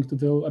are you going to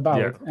do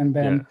about it? And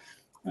then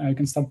you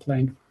can start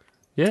playing.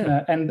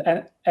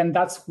 And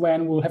that's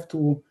when we'll have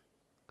to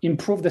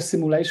improve the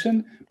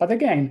simulation. But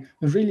again,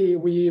 really,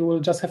 we will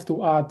just have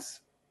to add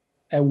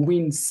a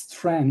wind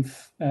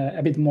strength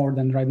a bit more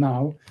than right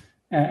now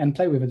and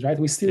play with it, right?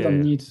 We still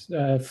don't need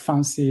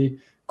fancy,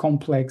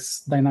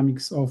 complex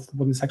dynamics of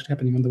what is actually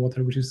happening on the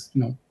water, which is,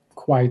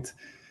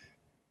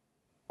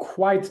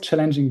 quite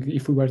challenging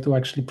if we were to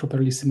actually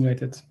properly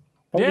simulate it.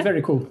 But it'd be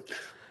very cool.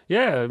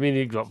 Yeah, I mean,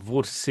 you've got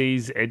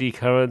vortices, eddy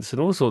currents,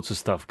 and all sorts of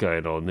stuff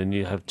going on, and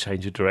you have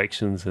change of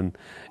directions, and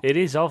it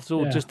is, after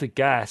all, just a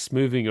gas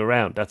moving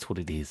around. That's what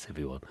it is,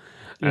 everyone.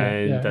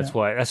 That's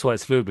why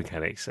it's fluid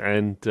mechanics.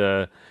 And,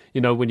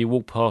 when you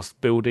walk past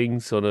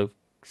buildings on a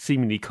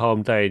seemingly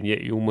calm day, and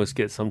yet you almost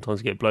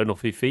sometimes get blown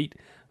off your feet,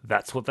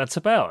 that's what that's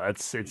about.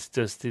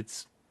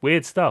 It's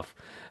weird stuff.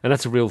 And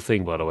that's a real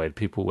thing, by the way.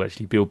 People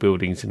actually build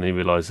buildings and they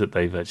realise that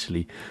they've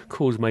actually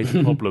caused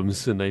major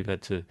problems, and they've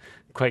had to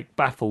create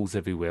baffles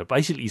everywhere,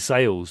 basically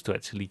sails to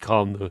actually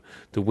calm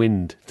the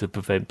wind to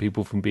prevent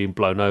people from being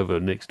blown over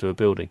next to a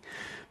building.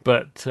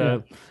 But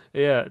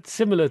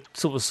similar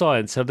sort of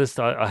science.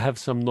 I have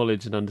some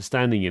knowledge and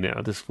understanding in it.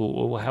 I just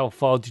thought, well, how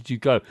far did you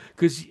go?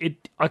 Because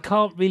I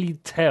can't really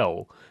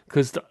tell,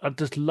 because I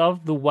just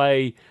love the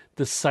way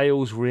the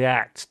sails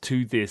react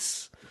to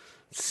this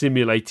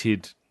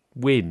simulated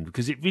wind,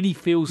 because it really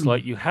feels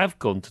like you have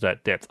gone to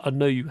that depth. I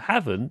know you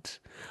haven't,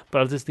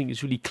 but I just think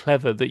it's really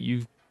clever that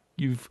you've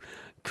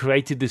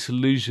created this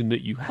illusion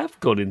that you have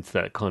gone into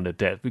that kind of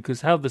depth,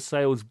 because how the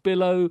sails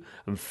billow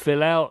and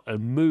fill out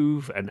and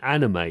move and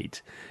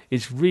animate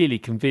is really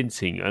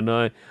convincing. And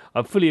I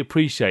fully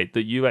appreciate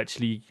that you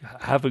actually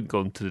haven't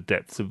gone to the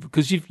depths of,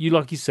 because you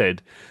like you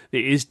said,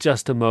 it is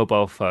just a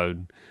mobile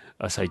phone.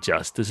 I say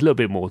just, there's a little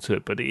bit more to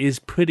it, but it is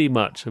pretty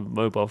much a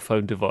mobile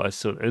phone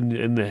device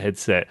in the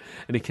headset,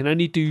 and it can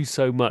only do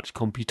so much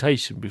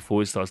computation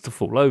before it starts to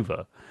fall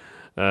over.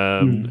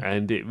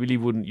 And it really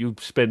wouldn't, you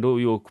spend all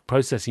your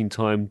processing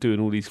time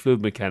doing all these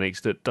fluid mechanics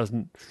that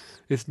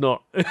it's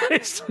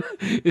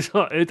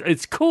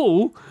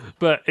cool,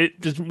 but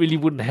it doesn't really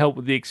wouldn't help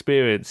with the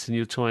experience. And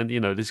you're trying,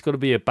 there's got to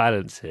be a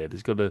balance here.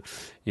 There's going to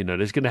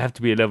have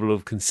to be a level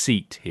of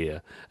conceit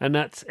here. And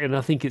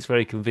I think it's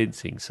very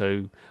convincing.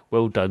 So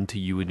well done to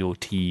you and your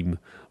team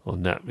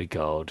on that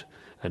regard,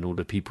 and all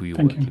the people you're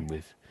working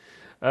with.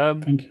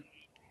 Thank you.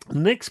 The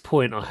next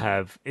point I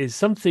have is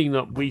something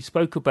that we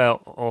spoke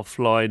about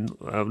offline,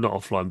 not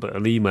offline, but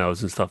on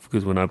emails and stuff,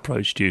 because when I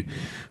approached you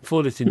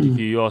for this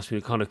interview, you asked me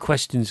the kind of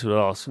questions to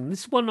ask. And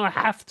this one I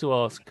have to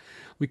ask,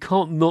 we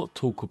can't not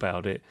talk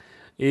about it,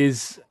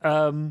 is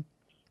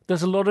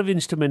there's a lot of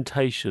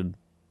instrumentation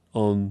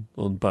on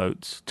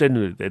boats.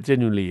 Generally, there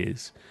genuinely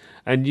is.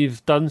 And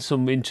you've done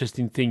some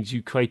interesting things.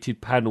 You created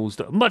panels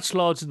that are much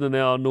larger than they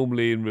are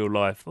normally in real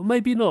life. Or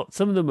maybe not.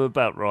 Some of them are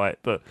about right.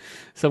 But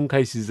some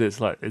cases there's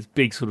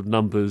big sort of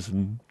numbers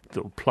and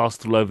sort of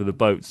plastered all over the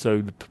boat,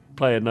 so the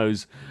player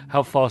knows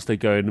how fast they're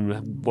going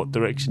and what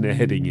direction they're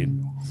heading in.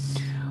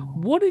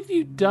 What have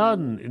you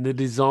done in the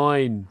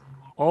design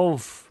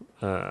of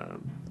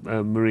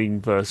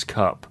MarineVerse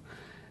Cup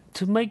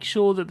to make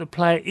sure that the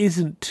player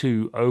isn't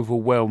too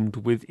overwhelmed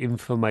with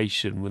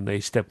information when they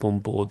step on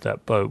board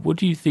that boat? What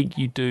do you think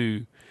you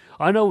do?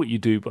 I know what you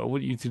do, but I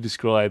want you to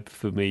describe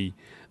for me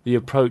the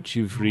approach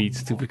you've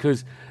reached to,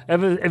 because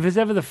if there's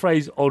ever the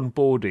phrase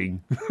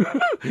onboarding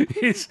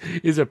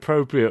is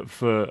appropriate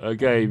for a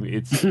game,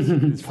 it's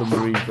for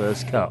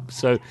MarineVerse Cup.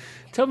 So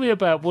tell me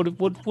about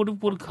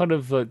what kind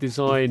of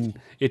design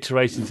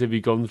iterations have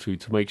you gone through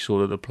to make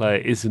sure that the player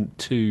isn't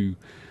too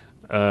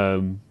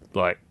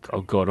like,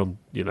 oh God,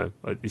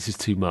 this is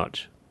too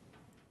much.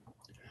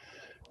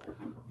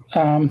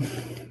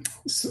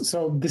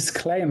 So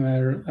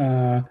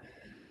disclaimer,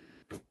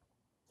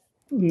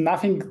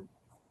 nothing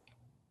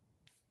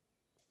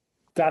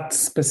that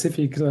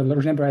specific.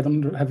 Remember, I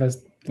don't have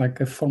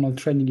a formal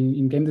training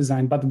in game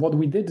design, but what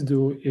we did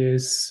do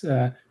is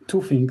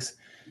two things.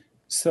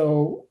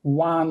 So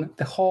one,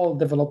 the whole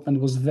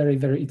development was very,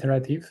 very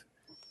iterative,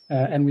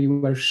 and we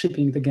were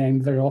shipping the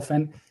game very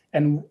often.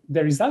 And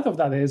the result of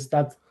that is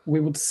that we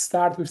would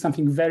start with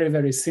something very,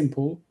 very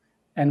simple,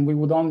 and we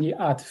would only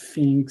add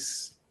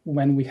things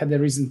when we had a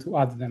reason to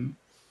add them.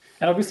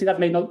 And obviously that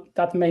may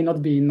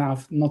not be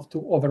enough not to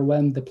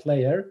overwhelm the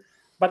player,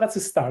 but that's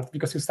a start,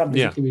 because you start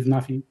basically with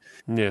nothing.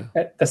 Yeah.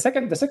 The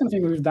second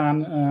thing we've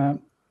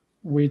done,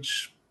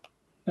 which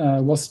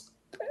was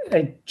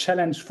a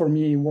challenge for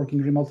me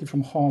working remotely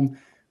from home,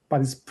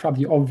 but it's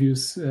probably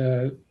obvious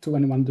to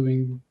anyone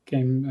doing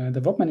game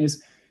development,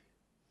 is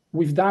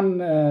we've done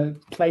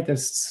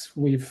playtests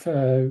with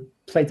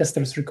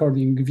playtesters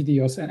recording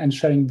videos and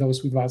sharing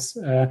those with us.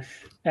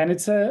 And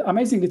it's an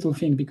amazing little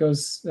thing,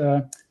 because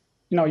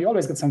you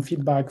always get some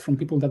feedback from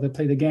people that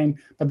play the game,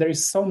 but there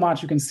is so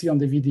much you can see on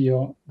the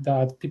video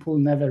that people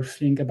never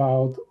think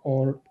about,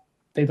 or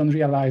they don't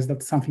realize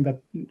that something that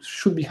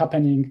should be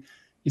happening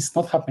is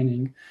not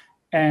happening.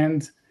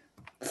 And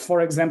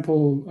for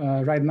example,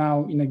 right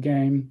now in a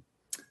game,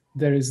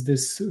 there is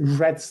this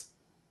red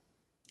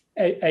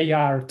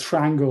AR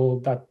triangle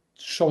that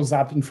shows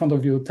up in front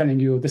of you telling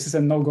you this is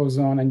a no-go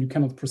zone and you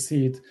cannot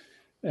proceed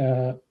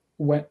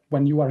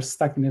when you are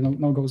stuck in a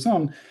no-go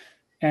zone.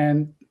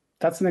 And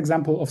that's an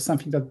example of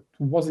something that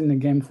was in the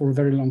game for a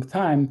very long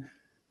time,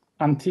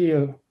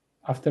 until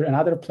after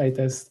another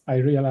playtest, I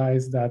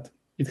realized that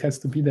it has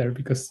to be there,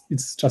 because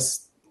it's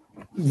just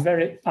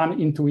very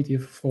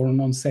unintuitive for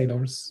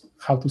non-sailors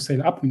how to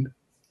sail upwind.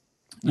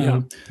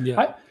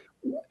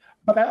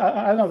 But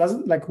I don't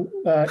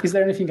know. Is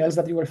there anything else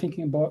that you were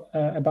thinking about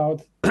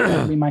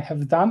that we might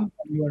have done?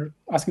 You were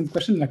asking the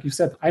question, like you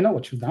said, I know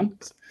what you've done.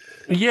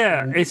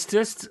 Yeah, it's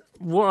just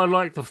what I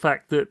like, the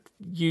fact that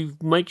you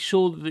make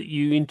sure that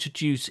you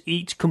introduce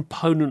each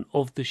component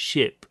of the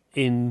ship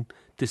in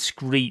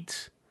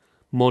discrete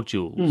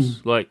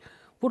modules. Like,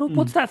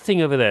 what's that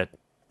thing over there?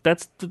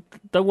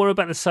 Don't worry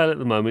about the sail at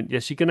the moment.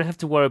 Yes, you're going to have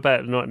to worry about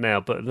it right now,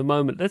 but at the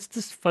moment, let's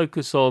just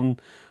focus on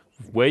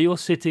where you're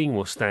sitting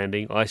or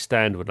standing. I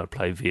stand when I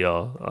play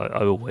VR.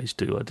 I always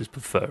do. I just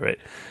prefer it.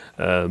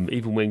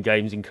 Even when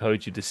games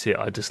encourage you to sit,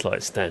 I just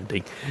like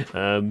standing.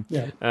 And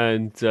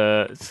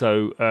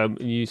so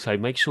you say,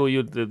 make sure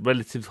you're the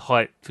relative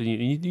height.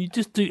 You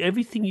just do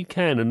everything you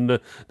can. And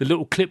the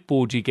little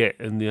clipboard you get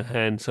in your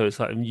hand, so it's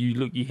like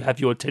you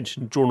have your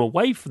attention drawn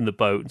away from the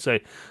boat and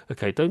say,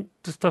 okay, don't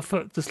just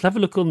have a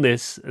look on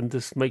this and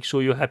just make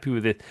sure you're happy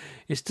with it.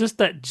 It's just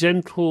that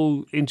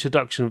gentle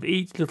introduction of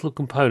each little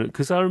component,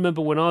 because I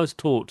remember when I was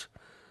taught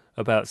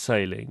about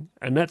sailing,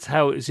 and that's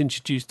how it was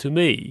introduced to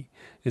me.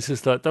 It's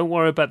just like, don't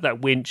worry about that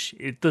winch.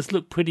 It does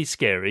look pretty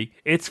scary.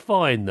 It's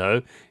fine, though.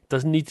 It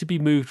doesn't need to be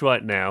moved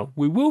right now.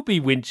 We will be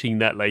winching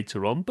that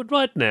later on, but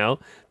right now,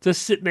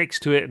 just sit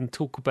next to it and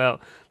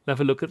have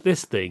a look at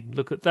this thing,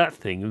 look at that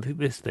thing, look at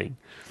this thing.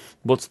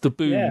 What's the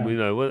boom,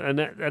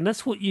 and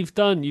that's what you've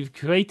done. You've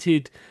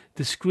created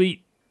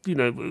discrete,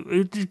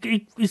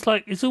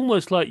 it's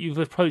almost like you've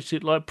approached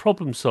it like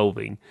problem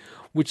solving,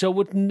 which I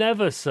would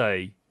never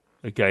say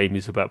a game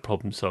is about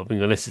problem solving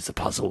unless it's a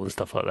puzzle and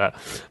stuff like that.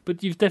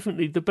 But you've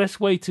definitely, the best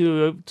way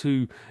to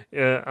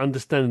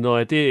understand an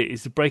idea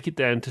is to break it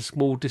down to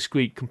small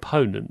discrete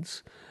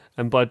components,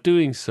 and by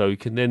doing so you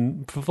can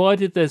then,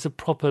 provided there's a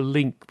proper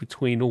link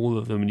between all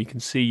of them and you can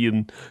see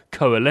them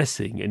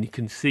coalescing, and you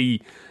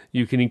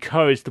can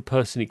encourage the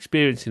person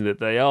experiencing that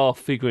they are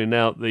figuring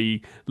out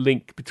the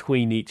link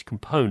between each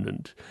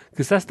component,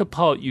 because that's the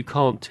part you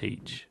can't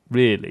teach,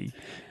 really.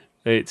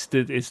 It's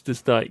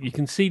just like you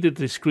can see the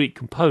discrete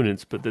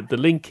components, but the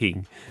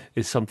linking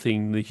is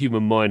something the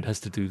human mind has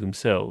to do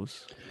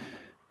themselves.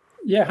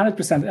 Yeah,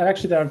 100%. And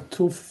actually, there are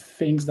two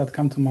things that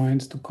come to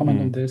mind to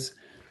comment on this.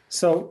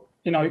 So,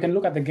 you can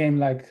look at the game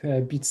like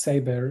Beat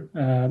Saber,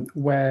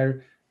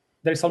 where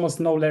there's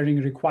almost no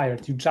learning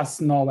required. You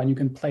just know, and you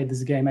can play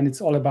this game, and it's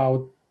all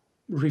about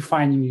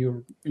refining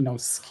your,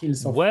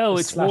 skills of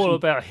it's slashing. More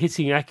about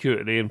hitting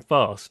accurately and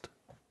fast.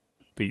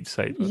 Beat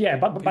Saber. Yeah,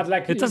 but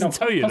like it doesn't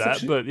tell you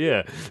that, but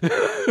yeah.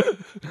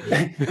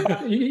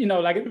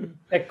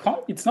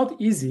 But, it's not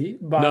easy.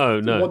 But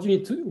no. What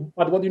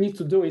you need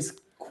to do is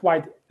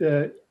quite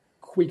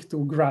quick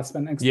to grasp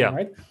and explain,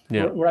 right?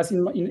 Yeah. Whereas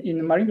in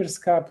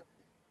MarineVerse Cup,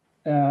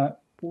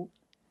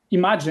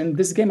 imagine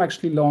this game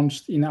actually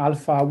launched in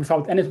alpha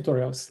without any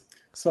tutorials.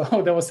 So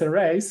there was a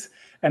race,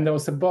 and there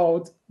was a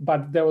boat,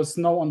 but there was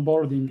no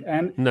onboarding.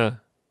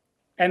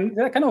 And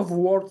that kind of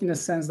worked in a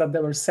sense that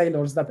there were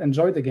sailors that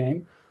enjoyed the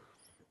game,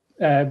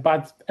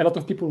 but a lot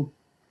of people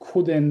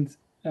couldn't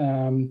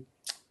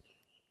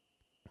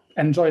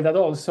enjoy it at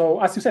all.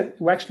 So as you said,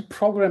 we actually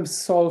problem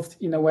solved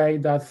in a way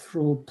that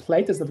through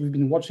playtests that we've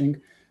been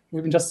watching,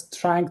 we've been just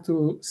trying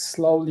to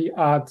slowly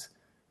add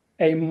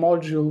a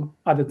module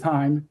at a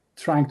time,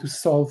 trying to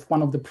solve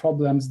one of the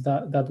problems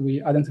that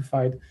we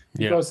identified.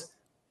 Because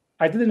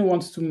I didn't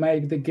want to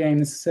make the game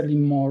necessarily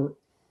more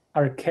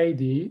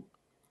arcadey.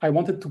 I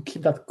wanted to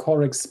keep that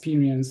core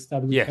experience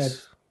that we had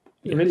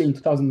really in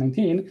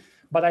 2019.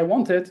 But I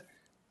wanted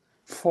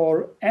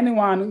for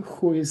anyone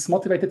who is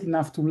motivated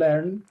enough to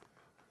learn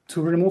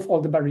to remove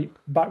all the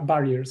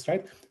barriers,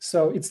 right?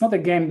 So it's not a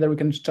game that we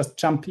can just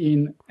jump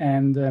in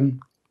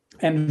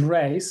and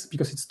race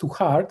because it's too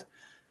hard.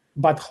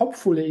 But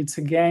hopefully it's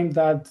a game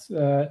that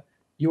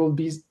you will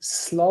be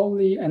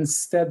slowly and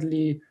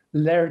steadily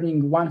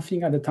learning one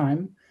thing at a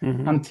time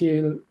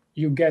until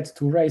you get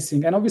to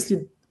racing. And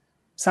obviously,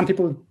 some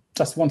people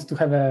just want to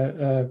have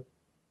a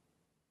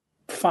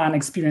fun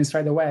experience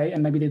right away,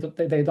 and maybe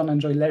they don't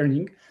enjoy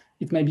learning.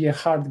 It may be a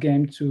hard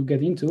game to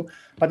get into.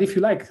 But if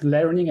you like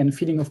learning and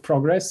feeling of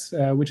progress,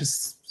 which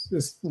is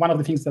one of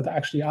the things that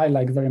actually I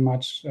like very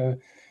much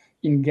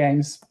in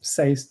games,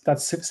 say that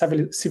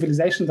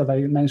Civilization that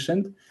I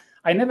mentioned,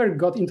 I never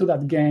got into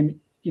that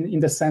game in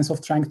the sense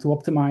of trying to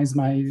optimize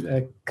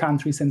my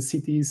countries and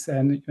cities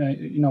and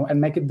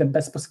and make it the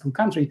best possible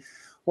country.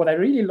 What I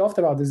really loved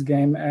about this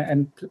game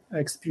and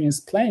experience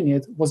playing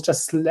it was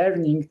just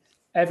learning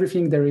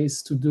everything there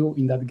is to do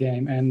in that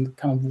game and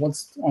kind of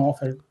what's on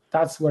offer.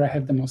 That's where I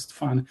had the most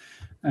fun.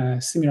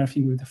 Similar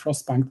thing with the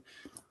Frostpunk.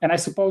 And I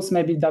suppose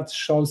maybe that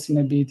shows in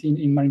a bit in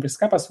MarineVerse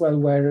Cup as well,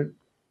 where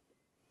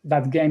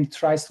that game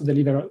tries to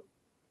deliver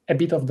a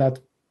bit of that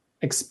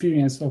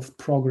experience of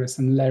progress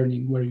and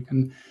learning, where you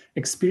can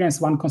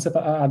experience one concept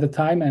at a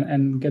time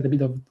and get a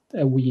bit of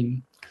a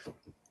win.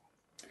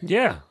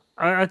 Yeah,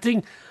 I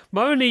think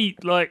my only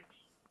I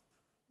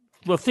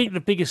think the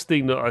biggest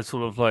thing that I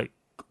sort of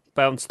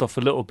bounced off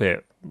a little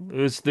bit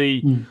was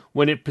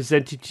when it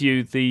presented to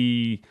you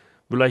the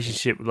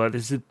relationship.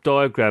 There's a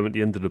diagram at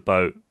the end of the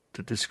boat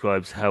that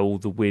describes how all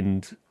the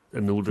wind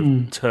and all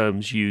the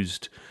terms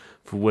used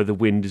for where the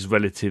wind is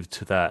relative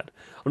to that.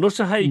 I'm not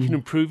sure how you can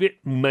improve it.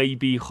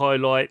 Maybe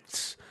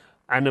highlights,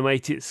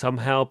 animate it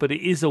somehow, but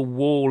it is a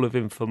wall of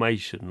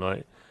information.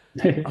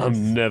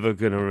 I'm never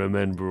going to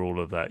remember all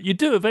of that. You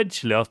do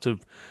eventually after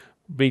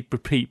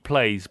repeat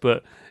plays,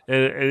 but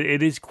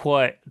it is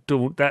quite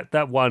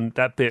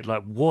that bit.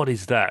 What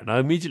is that? And I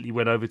immediately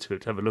went over to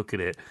it to have a look at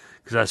it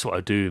because that's what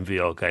I do in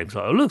VR games.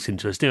 It looks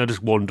interesting. I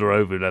just wander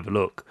over and have a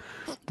look,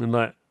 and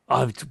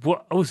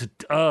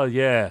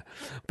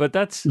but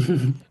that's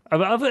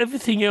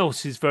everything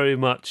else is very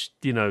much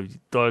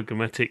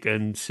diagrammatic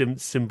and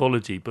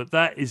symbology. But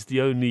that is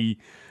the only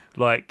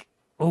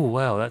oh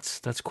wow,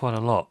 that's quite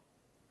a lot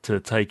to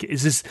take.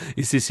 Is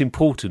this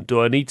important?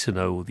 Do I need to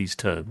know all these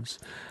terms?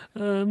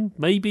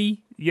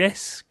 Maybe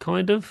yes,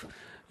 kind of.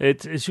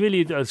 It's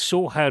really a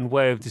shorthand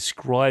way of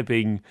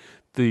describing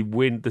the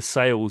wind, the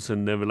sails,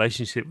 and their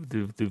relationship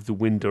with the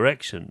wind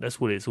direction. That's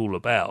what it's all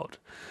about,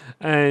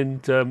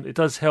 and it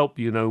does help.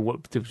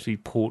 What typically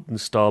port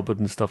and starboard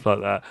and stuff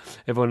like that.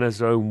 Everyone has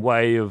their own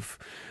way of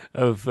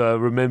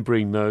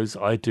remembering those.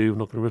 I do. I'm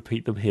not going to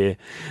repeat them here.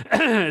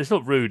 It's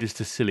not rude. It's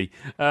just silly.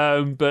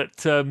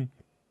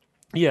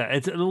 Yeah,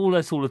 it's all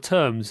those sort of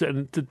terms,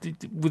 and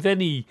with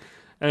any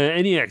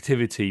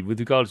activity, with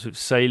regards to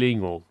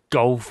sailing or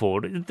golf,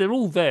 or they're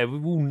all there. We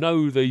all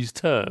know these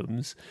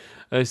terms.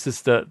 It's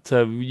just that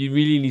you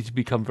really need to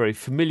become very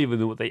familiar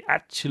with what they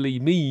actually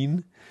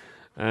mean.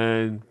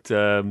 And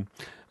for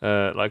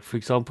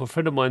example, a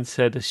friend of mine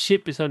said, "A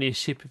ship is only a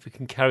ship if it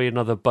can carry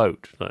another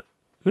boat."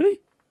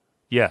 Really?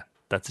 Yeah,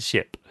 that's a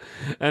ship.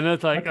 And I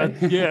was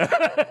yeah,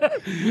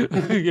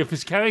 if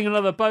it's carrying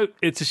another boat,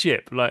 it's a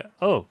ship.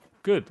 Oh.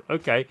 Good.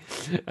 Okay.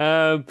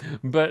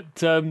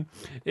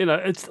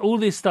 It's all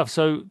this stuff.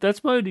 So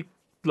that's my only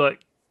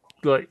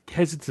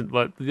hesitant.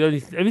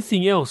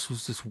 Everything else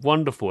was just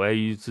wonderful. How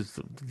you just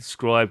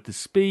described the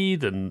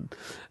speed and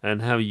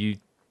how you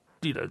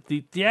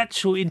the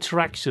actual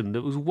interaction.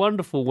 That was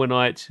wonderful when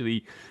I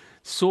actually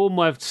saw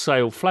my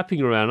sail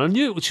flapping around. I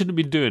knew it shouldn't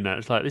be doing that.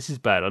 It's this is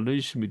bad. I know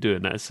you shouldn't be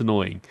doing that. It's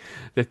annoying.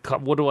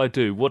 What do I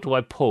do? What do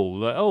I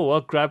pull?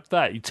 I'll grab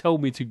that. You tell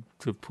me to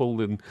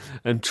pull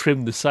and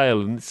trim the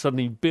sail, and it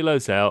suddenly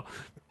billows out,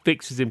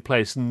 fixes in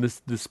place, and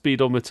the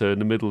speedometer in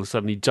the middle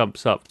suddenly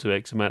jumps up to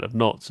X amount of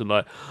knots. And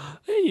there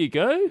you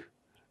go.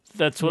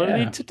 That's what I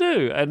need to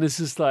do. And it's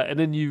just and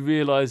then you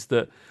realise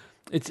that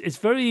it's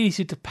very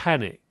easy to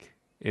panic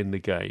in the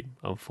game,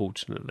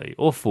 unfortunately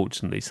or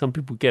fortunately. Some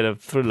people get a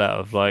thrill out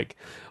of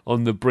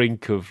on the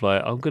brink of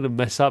I'm going to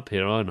mess up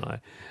here, aren't I?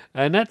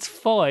 And that's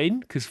fine,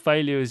 because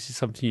failure is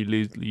something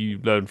you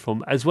learn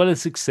from, as well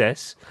as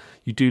success.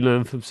 You do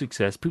learn from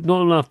success.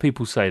 Not enough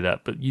people say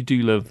that, but you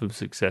do learn from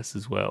success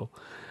as well.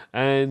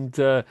 And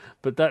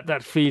but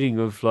that feeling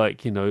of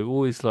like,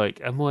 always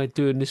like, am I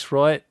doing this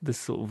right? This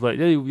sort of like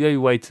the only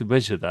way to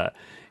measure that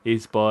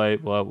is by,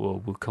 well,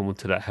 we'll come on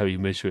to that, how you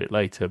measure it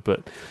later.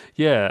 But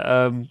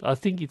yeah, I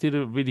think you did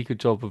a really good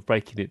job of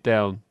breaking it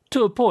down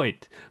to a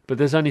point. But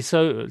there's only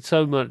so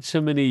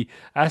many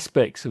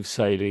aspects of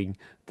sailing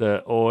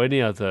that, or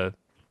any other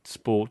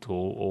sport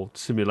or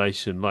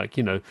simulation, like,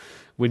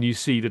 when you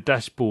see the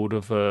dashboard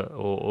of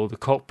or the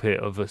cockpit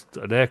of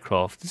an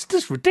aircraft, it's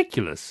just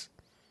ridiculous.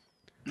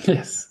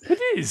 Yes. It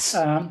is.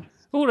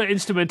 All that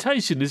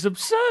instrumentation is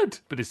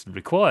absurd, but it's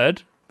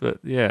required. But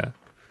yeah.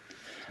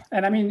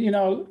 And I mean,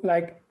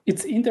 like,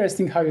 it's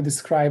interesting how you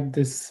describe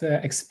this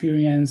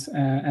experience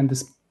and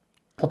this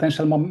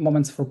potential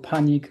moments for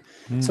panic.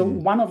 So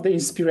one of the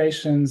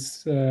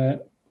inspirations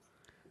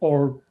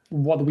or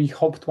what we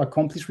hope to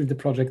accomplish with the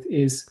project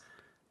is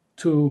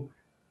to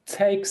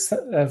take,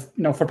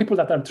 for people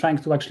that are trying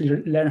to actually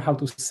learn how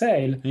to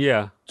sail,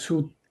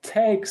 to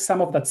take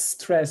some of that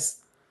stress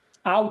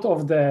out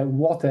of the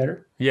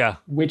water,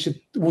 which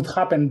it would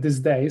happen these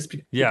days,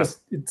 because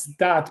it's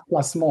that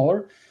plus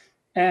more.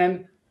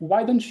 And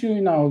why don't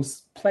you,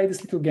 play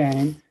this little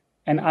game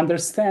and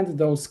understand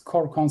those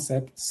core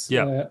concepts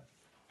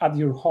at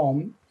your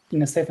home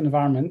in a safe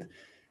environment?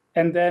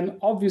 And then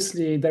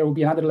obviously there will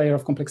be another layer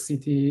of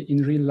complexity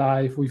in real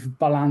life with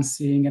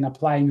balancing and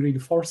applying real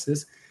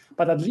forces.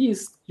 But at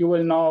least you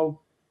will know,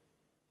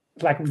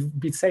 like with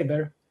Beat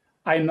Saber,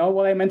 I know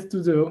what I meant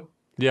to do.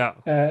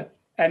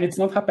 And it's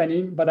not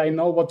happening, but I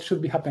know what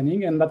should be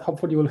happening. And that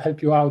hopefully will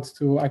help you out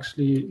to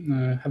actually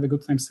have a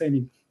good time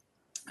sailing.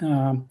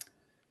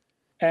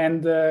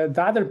 And the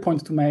other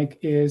point to make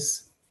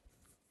is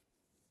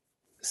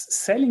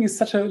sailing is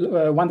such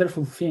a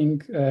wonderful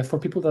thing for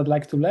people that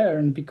like to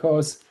learn,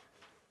 because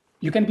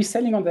you can be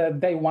sailing on the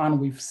day one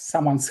with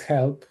someone's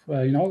help.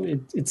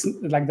 It's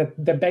like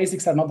the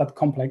basics are not that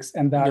complex,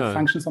 and there are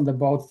functions on the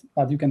boat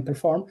that you can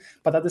perform.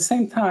 But at the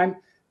same time,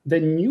 the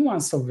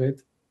nuance of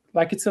it,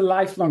 like, it's a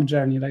lifelong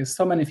journey. There's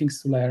so many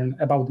things to learn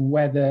about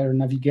weather,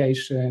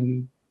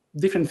 navigation,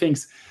 different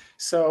things.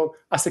 So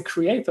as a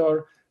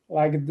creator,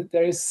 like,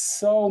 there is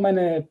so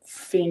many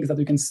things that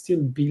we can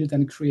still build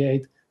and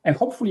create, and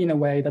hopefully in a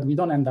way that we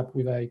don't end up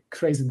with a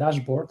crazy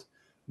dashboard,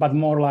 but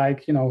more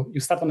like, you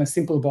start on a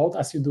simple boat,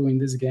 as you do in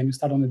this game. You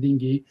start on a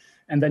dinghy,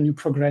 and then you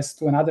progress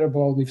to another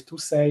boat with 2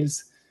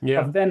 sails.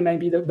 But then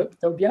maybe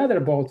there'll be another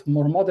boat,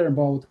 more modern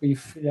boat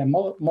with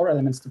more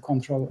elements to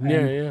control.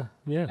 And,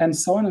 and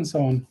so on and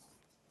so on.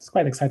 It's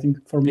quite exciting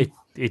for me.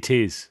 It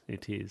is.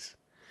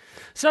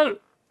 So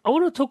I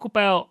want to talk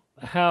about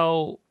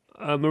how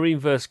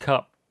MarineVerse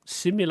Cup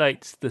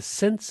simulates the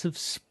sense of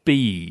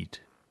speed.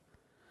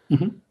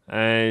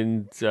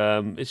 And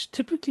it's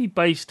typically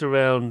based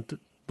around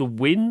the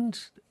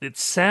wind,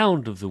 its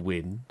sound of the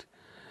wind,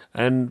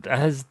 and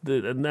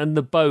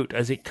the boat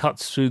as it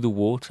cuts through the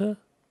water.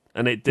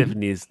 And it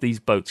definitely is.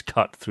 These boats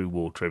cut through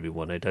water,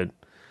 everyone. They don't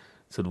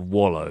sort of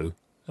wallow.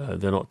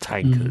 They're not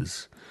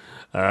tankers.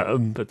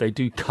 But they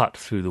do cut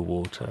through the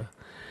water.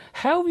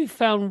 How have you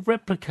found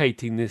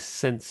replicating this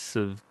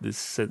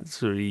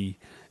sensory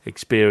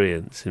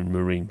experience in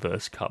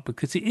MarineVerse Cup?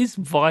 Because it is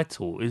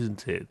vital,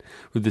 isn't it,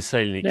 with the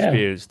sailing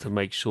experience, to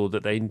make sure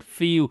that you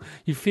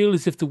feel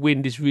as if the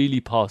wind is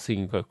really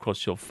passing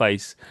across your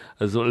face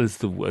as well as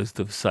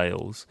the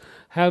sails.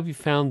 How have you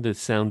found the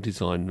sound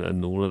design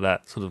and all of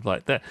that sort of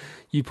like that?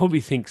 You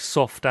probably think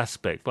soft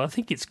aspect, but I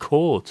think it's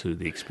core to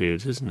the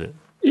experience, isn't it?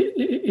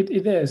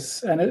 It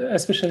is, and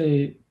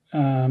especially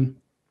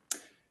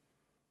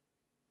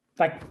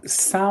like,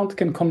 sound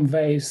can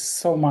convey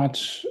so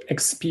much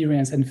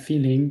experience and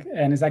feeling,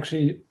 and it's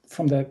actually,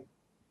 from the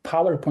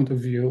power point of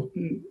view,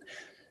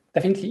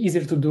 definitely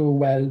easier to do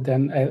well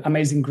than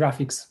amazing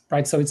graphics,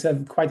 right? So it's a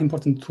quite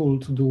important tool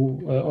to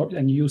do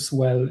and use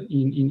well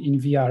in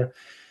VR.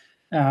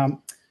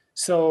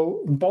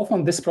 So both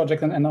on this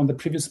project and on the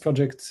previous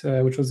project,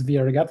 which was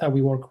VR Regatta,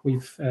 we work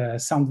with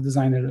sound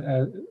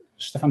designer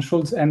Stefan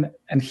Schulz, and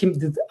him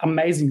did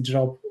amazing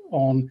job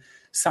on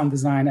sound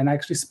design, and I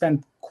actually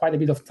spent quite a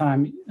bit of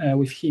time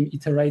with him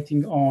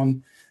iterating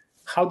on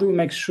how do we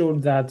make sure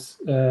that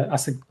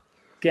as a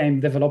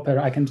game developer,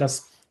 I can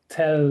just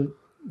tell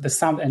the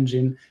sound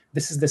engine,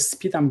 this is the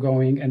speed I'm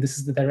going and this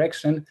is the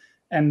direction,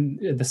 and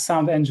the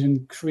sound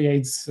engine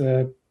creates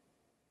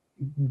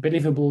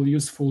believable,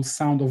 useful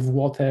sound of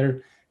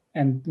water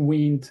and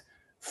wind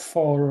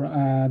for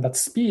that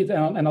speed.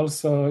 And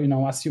also,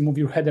 as you move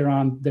your head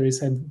around, there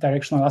is a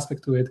directional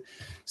aspect to it.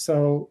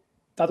 So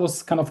that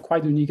was kind of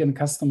quite unique and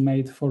custom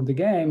made for the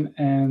game.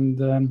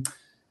 And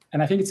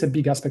I think it's a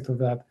big aspect of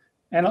that.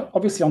 And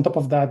obviously on top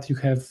of that, you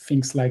have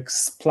things like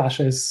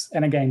splashes.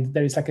 And again,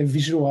 there is like a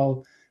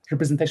visual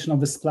representation of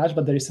the splash,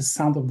 but there is a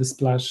sound of the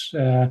splash.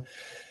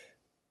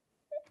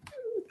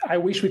 I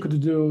wish we could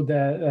do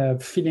the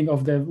feeling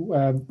of the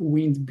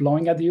wind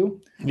blowing at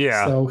you.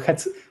 Yeah. So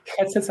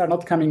headsets are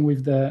not coming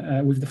with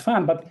the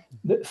fan. But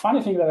the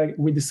funny thing that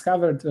we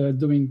discovered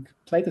doing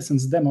playtests and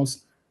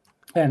demos,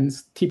 and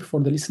tip for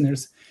the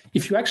listeners,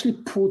 if you actually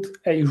put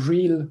a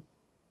real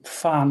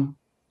fan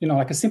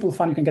like a simple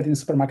fan you can get in the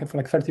supermarket for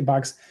like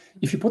 $30.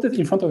 If you put it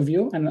in front of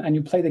you and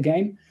you play the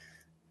game,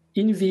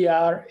 in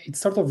VR, it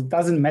sort of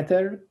doesn't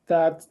matter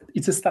that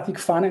it's a static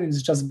fan and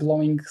it's just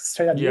blowing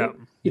straight at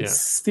you. It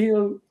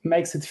still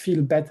makes it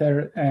feel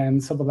better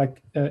and sort of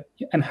like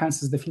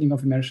enhances the feeling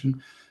of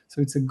immersion.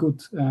 So it's a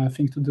good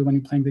thing to do when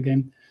you're playing the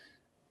game.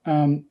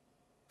 And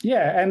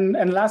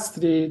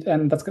lastly,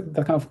 and that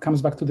kind of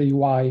comes back to the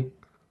UI,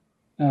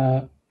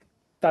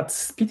 that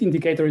speed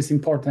indicator is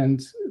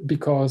important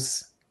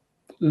because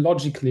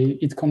logically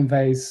it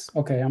conveys,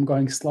 okay, I'm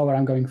going slower,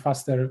 I'm going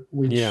faster,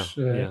 which is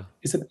a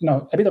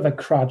bit of a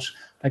crutch.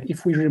 Like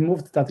if we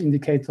removed that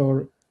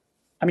indicator,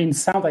 I mean,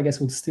 sound, I guess,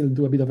 would still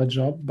do a bit of a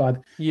job,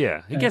 but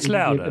it gets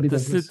louder.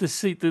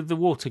 The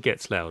water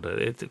gets louder.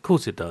 Of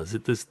course, it does.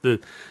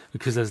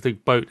 Because as the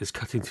boat is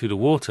cutting through the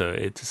water,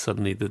 it's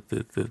suddenly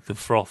the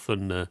froth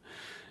and the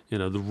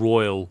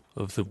roil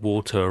of the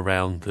water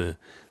around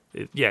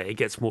it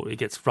gets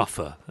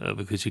rougher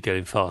because you're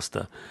getting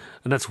faster,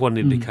 and that's one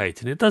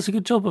indicator. And it does a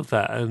good job of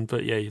that.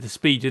 But the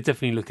speed, you're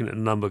definitely looking at a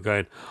number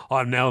going,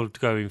 I'm now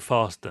going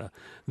faster.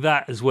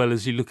 That, as well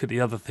as you look at the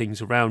other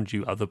things around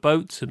you, other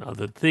boats and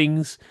other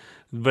things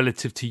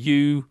relative to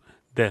you,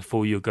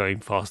 therefore you're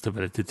going faster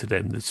relative to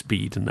them, the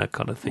speed and that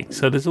kind of thing.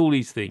 So there's all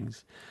these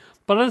things.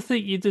 But I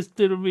think you just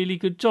did a really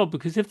good job,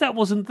 because if that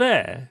wasn't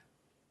there,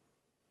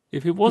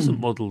 if it wasn't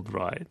modelled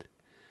right,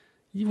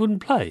 you wouldn't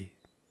play.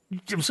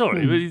 I'm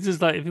sorry, but it's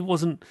just like if it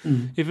wasn't,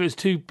 if it was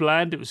too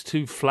bland, it was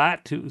too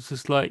flat. It was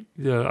just like,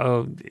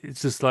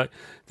 it's just like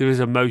there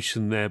is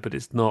emotion there, but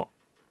it's not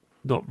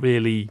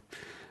really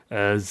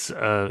as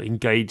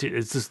engaging.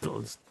 It's just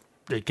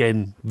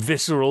again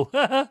visceral.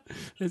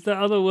 There's that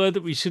other word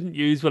that we shouldn't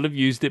use. Well, I've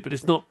used it, but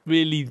it's not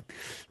really.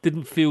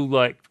 Didn't feel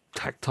like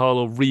tactile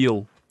or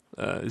real.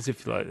 As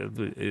if like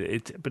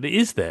it, but it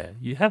is there.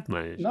 You have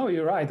managed. No,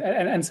 you're right,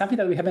 and something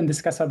that we haven't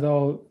discussed at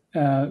all,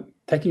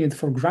 taking it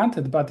for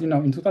granted. But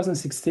in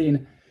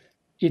 2016,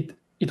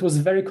 it was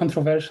very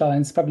controversial,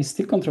 and it's probably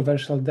still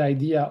controversial. The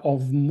idea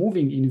of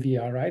moving in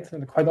VR, right?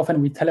 Quite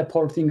often we're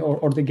teleporting,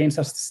 or the games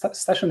are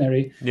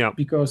stationary,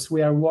 because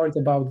we are worried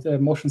about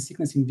motion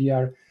sickness in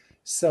VR.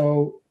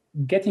 So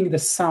getting the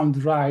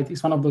sound right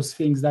is one of those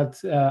things that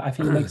I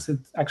think makes it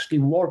actually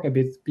work a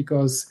bit,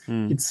 because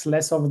it's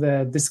less of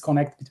the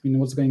disconnect between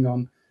what's going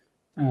on.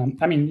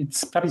 I mean,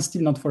 it's probably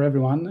still not for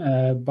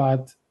everyone,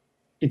 but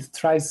it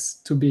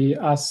tries to be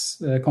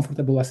as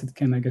comfortable as it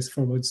can, I guess,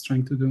 for what it's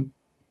trying to do.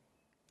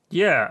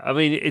 Yeah, I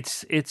mean,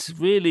 it's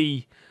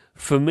really,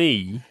 for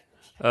me,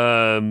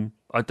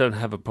 I don't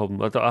have a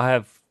problem. I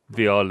have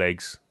VR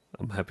legs.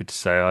 I'm happy to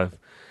say I've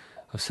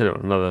said it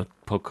on another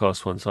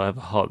podcast once. I have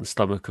a heart and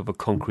stomach of a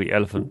concrete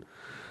elephant.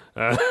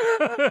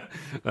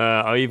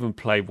 I even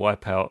play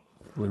Wipeout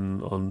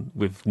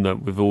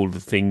with all the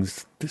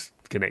things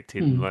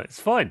disconnected. Like, it's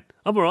fine.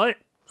 I'm all right.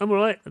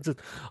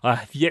 I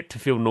have yet to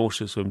feel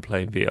nauseous when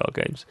playing VR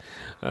games,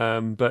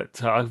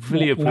 but I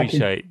really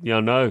appreciate. I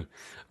know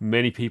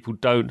many people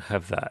don't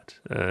have that,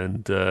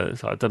 and so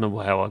I don't know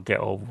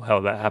how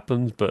that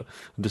happens, but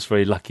I'm just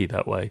very lucky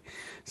that way.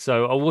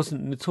 So I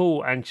wasn't at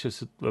all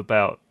anxious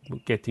about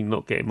not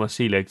getting my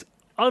sea legs.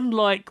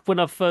 Unlike when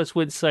I first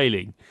went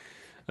sailing,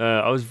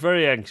 I was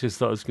very anxious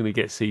that I was going to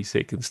get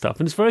seasick and stuff.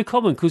 And it's very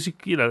common because,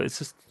 it's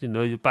just,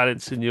 you're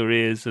balancing your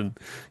ears, and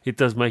it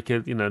does make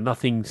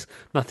nothing's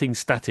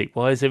static.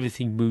 Why is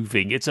everything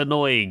moving? It's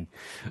annoying.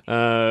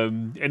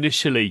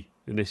 Initially,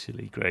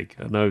 Greg.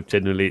 I know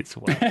generally it's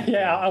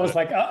yeah, I was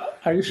like,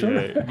 are you sure?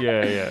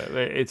 yeah.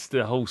 It's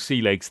the whole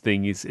sea legs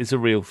thing is a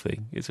real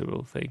thing. It's a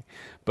real thing.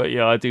 But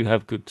yeah, I do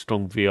have good,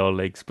 strong VR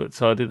legs,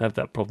 so I didn't have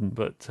that problem.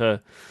 But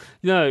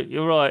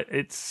you're right.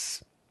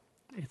 It's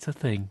a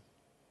thing.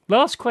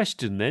 Last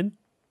question then.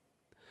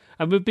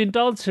 And we've been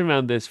dancing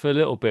around this for a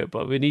little bit,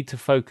 but we need to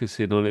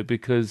focus in on it,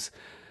 because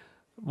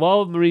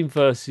while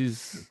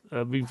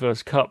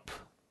MarineVerse Cup,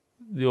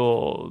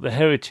 the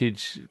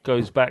heritage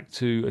goes back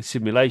to a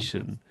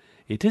simulation,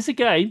 it is a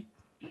game,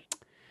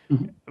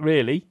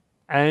 really,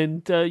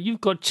 and you've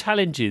got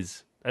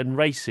challenges and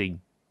racing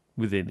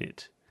within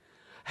it.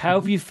 How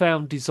have you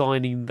found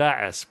designing that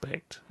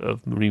aspect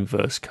of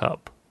MarineVerse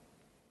Cup?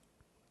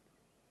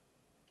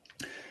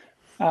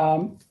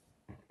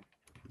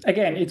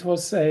 Again, it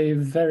was a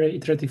very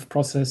iterative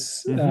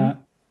process.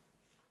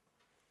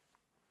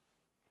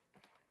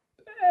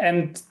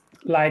 And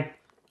like,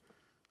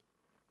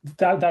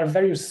 there are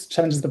various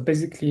challenges, but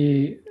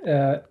basically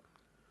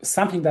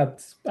something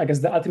that I guess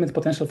the ultimate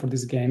potential for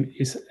this game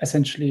is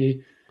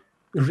essentially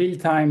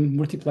real-time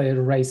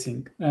multiplayer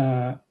racing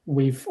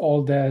with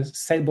all the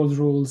sailboat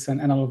rules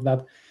and all of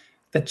that.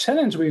 The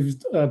challenge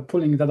with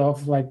pulling that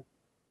off, doing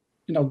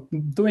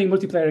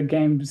multiplayer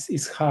games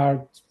is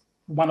hard.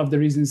 One of the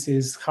reasons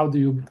is, how do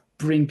you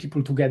bring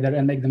people together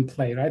and make them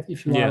play, right?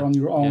 If you are on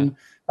your own,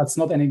 that's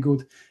not any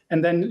good.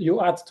 And then you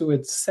add to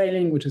it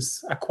sailing, which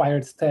is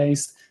acquired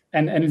taste,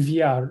 and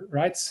VR,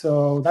 right?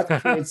 So that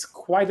creates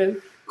quite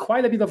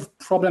a bit of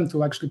problem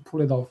to actually pull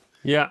it off.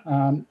 Yeah.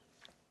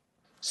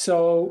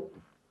 So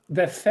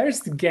the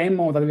first game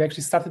mode that we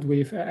actually started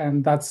with,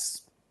 and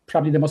that's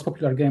probably the most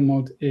popular game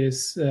mode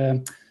is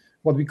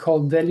what we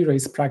call daily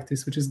race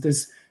practice, which is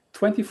this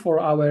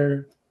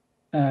 24-hour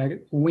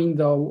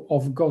window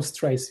of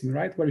ghost racing,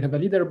 right? Where you have a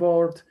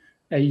leaderboard,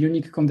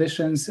 unique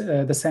conditions,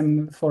 the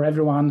same for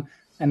everyone,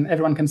 and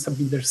everyone can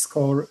submit their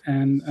score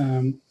and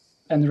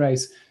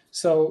race.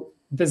 So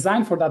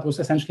design for that was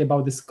essentially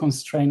about this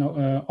constraint.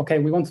 Okay,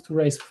 we want to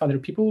race with other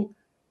people,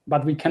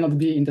 but we cannot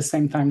be in the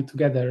same time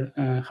together.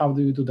 How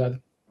do you do that?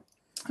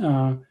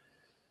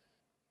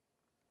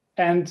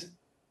 And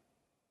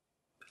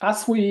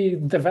as we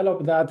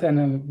develop that,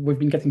 and we've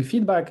been getting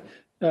feedback,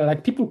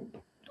 like people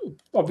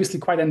obviously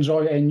quite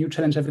enjoy a new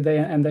challenge every day,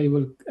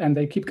 and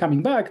they keep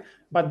coming back.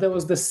 But there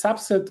was this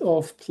subset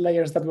of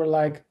players that were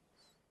like,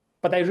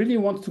 but I really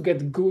want to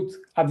get good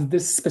at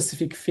this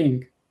specific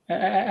thing.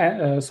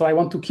 So I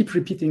want to keep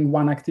repeating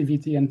one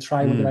activity and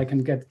try whether I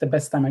can get the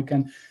best time I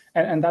can.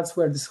 And that's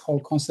where this whole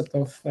concept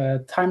of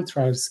time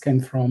trials came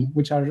from,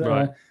 which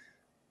are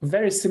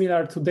very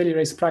similar to daily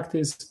race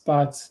practice,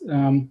 but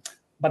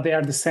they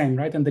are the same,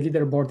 right? And the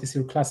leaderboard is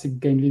your classic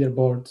game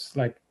leaderboard.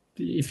 Like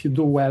if you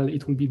do well,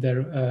 it will be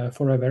there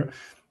forever.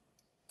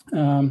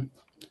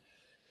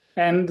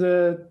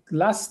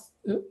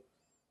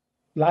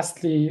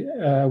 Lastly,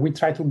 we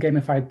try to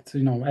gamify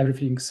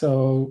everything.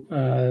 So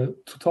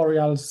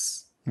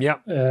tutorials. Yeah.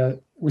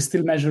 We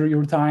still measure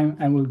your time,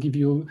 and we'll give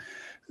you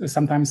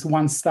sometimes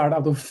 1 star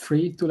out of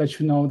 3 to let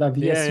you know that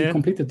you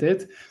completed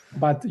it,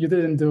 but you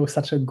didn't do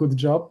such a good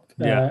job.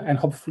 And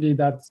hopefully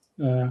that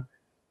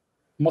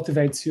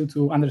motivates you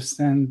to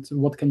understand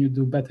what can you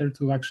do better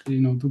to actually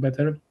do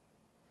better.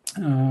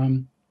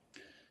 And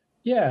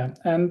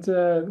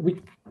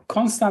we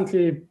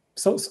constantly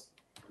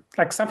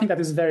like something that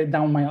is very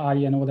down my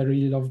alley and what I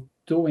really love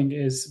doing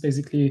is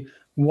basically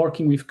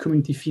working with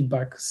community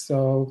feedback.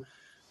 So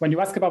when you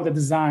ask about the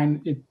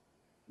design, it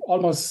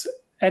almost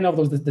any of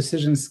those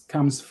decisions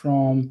comes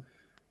from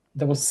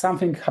there was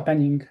something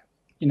happening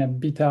in a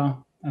beta.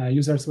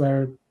 Users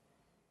were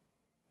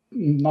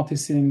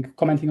noticing,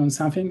 commenting on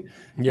something,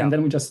 and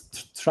then we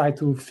just try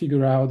to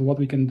figure out what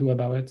we can do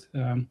about it.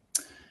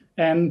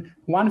 And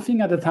one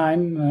thing at a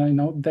time,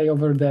 day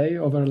over day,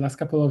 over the last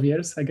couple of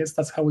years, I guess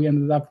that's how we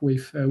ended up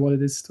with what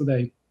it is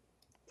today.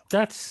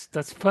 That's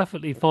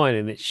perfectly fine,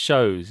 and it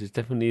shows. It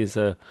definitely is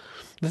the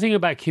thing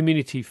about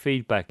community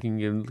feedback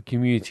and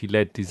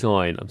community-led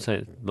design. I'm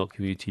saying not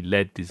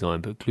community-led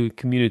design, but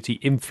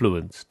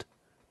community-influenced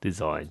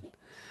design.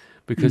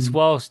 Because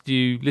whilst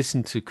you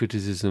listen to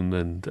criticism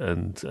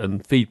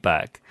and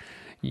feedback,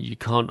 you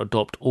can't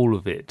adopt all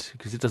of it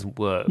because it doesn't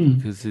work.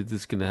 Because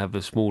it's going to have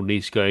a small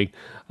niche going.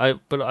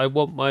 But I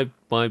want my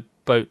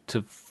boat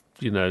to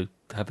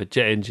have a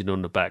jet engine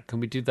on the back. Can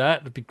we do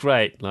that? It'd be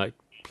great. Like,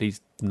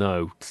 please,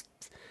 no.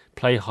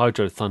 Play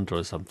Hydro Thunder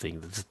or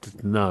something.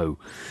 No.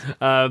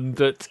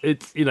 But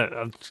it's,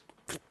 I'm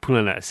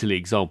pulling out a silly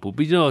example,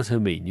 but you know what I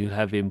mean. You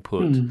have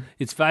input.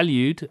 It's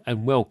valued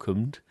and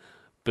welcomed,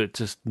 but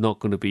just not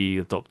going to be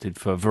adopted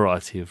for a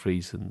variety of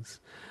reasons.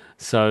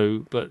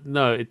 So, but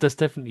no, it does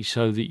definitely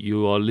show that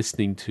you are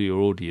listening to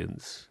your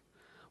audience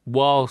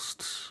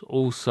whilst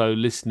also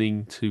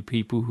listening to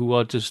people who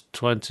are just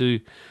trying to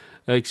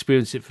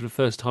experience it for the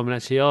first time and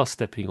actually are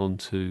stepping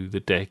onto the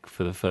deck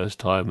for the first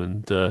time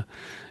and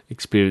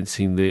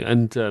experiencing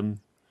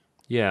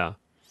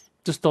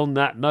just on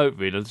that note,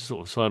 really, I'll just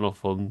sort of sign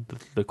off on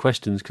the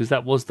questions, because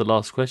that was the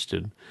last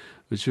question.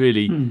 Was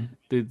really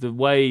the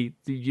way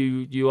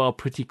you are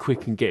pretty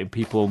quick in getting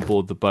people on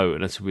board the boat,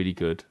 and that's really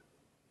good.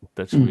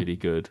 That's really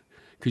good,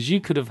 because you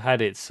could have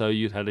had it so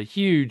you'd had a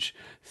huge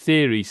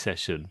theory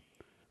session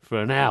for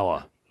an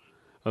hour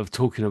of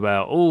talking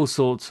about all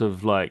sorts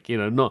of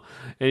and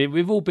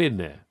we've all been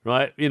there,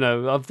 right?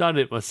 I've done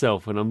it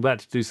myself when I'm about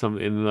to do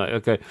something like,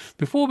 okay,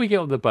 before we get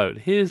on the boat,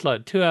 here's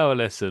 2-hour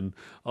lesson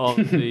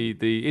on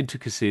the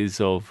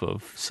intricacies of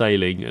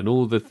sailing and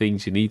all the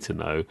things you need to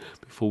know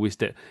before we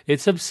step.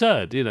 It's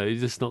absurd, you're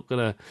just not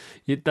gonna,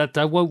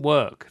 that won't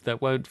work.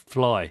 That won't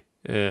fly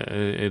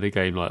in a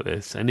game like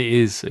this, and it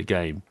is a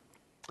game.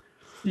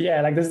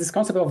 Yeah, there's this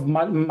concept of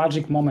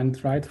magic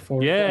moment, right,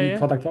 for any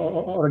product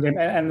or a game,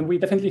 and we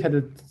definitely had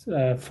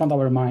it front of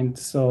our mind.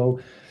 So,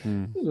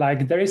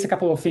 there is a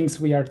couple of things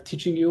we are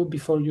teaching you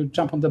before you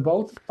jump on the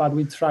boat, but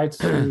we try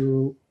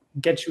to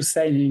get you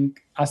sailing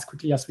as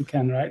quickly as we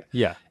can, right?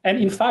 Yeah. And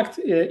in fact,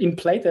 in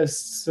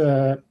playtests,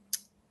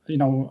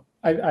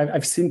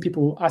 I've seen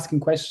people asking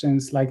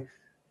questions like,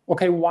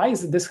 "Okay, why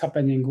is this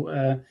happening?"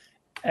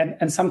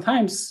 And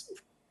sometimes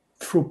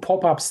through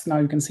pop-ups, now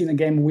you can see in the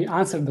game, we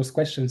answer those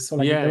questions. So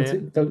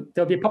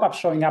there'll be a pop-up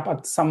showing up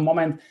at some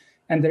moment,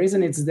 and the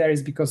reason it's there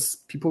is because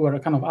people were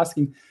kind of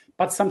asking.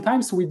 But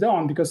sometimes we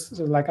don't, because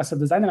as a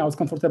designer, I was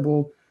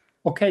comfortable.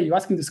 Okay, you're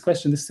asking this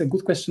question. This is a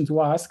good question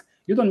to ask.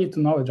 You don't need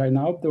to know it right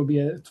now. There'll be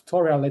a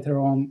tutorial later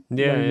on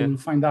where you'll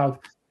find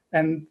out.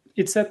 And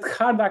it's a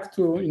hard act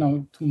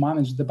to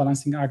manage the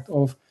balancing act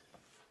of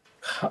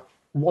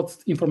what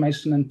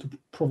information and to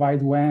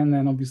provide when,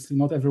 and obviously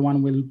not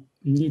everyone will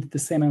need the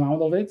same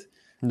amount of it.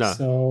 No.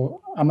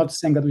 So I'm not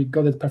saying that we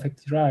got it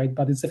perfectly right,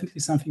 but it's definitely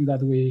something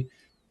that we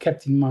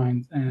kept in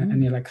mind,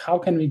 and you're like, how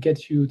can we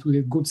get you to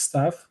the good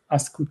stuff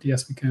as quickly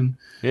as we can?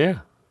 Yeah.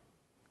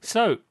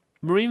 So,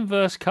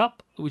 MarineVerse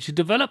Cup, which is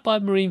developed by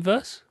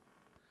MarineVerse,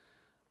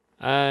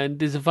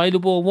 and is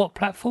available on what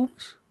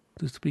platforms?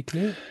 Just to be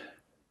clear.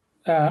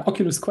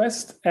 Oculus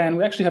Quest, and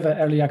we actually have an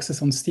early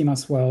access on Steam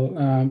as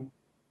well.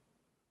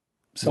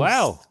 So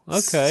wow.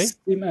 Okay.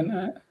 Steam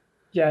and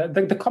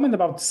the comment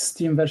about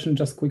Steam version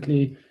just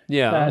quickly.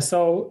 Yeah.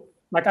 So,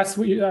 like as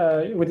we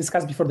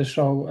discussed before the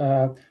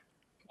show,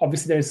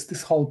 obviously there's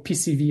this whole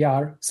PC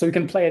VR, so you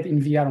can play it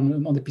in VR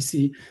on the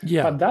PC.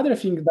 Yeah. But the other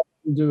thing that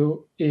you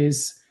do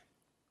is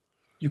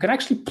you can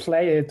actually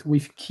play it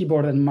with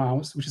keyboard and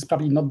mouse, which is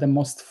probably not the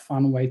most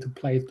fun way to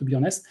play it, to be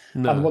honest.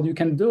 No. But what you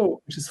can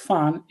do, which is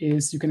fun,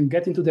 is you can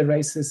get into the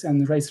races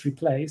and race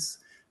replays,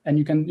 and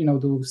you can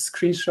do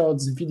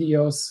screenshots,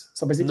 videos.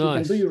 So basically, you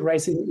can do your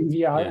racing in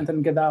VR and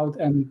then get out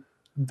and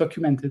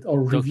document it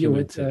or review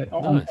it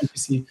on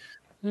PC.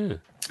 Yeah.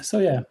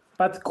 So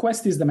but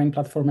Quest is the main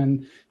platform,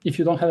 and if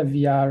you don't have a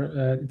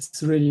VR,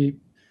 it's really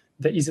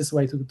the easiest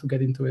way to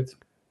get into it.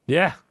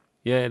 Yeah,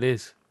 it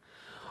is.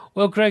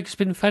 Well, Greg, it's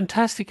been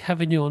fantastic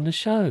having you on the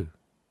show.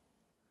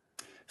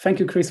 Thank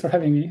you, Chris, for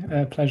having me.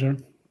 Pleasure.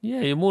 Yeah,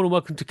 you're more than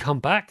welcome to come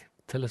back.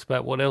 Tell us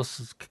about what else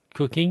is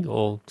cooking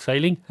or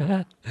sailing.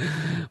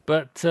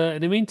 But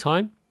in the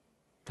meantime,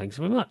 thanks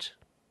very much.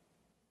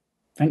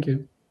 Thank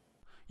you.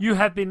 You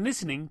have been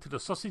listening to the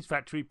Sausage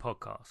Factory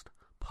podcast,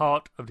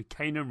 part of the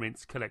Cane and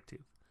Rinse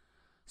Collective.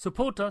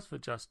 Support us for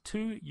just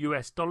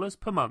 $2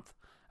 per month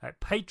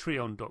at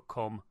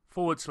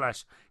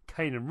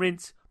patreon.com/Cane and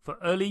Rinse for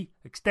early,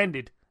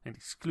 extended, and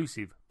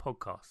exclusive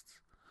podcasts.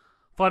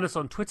 Find us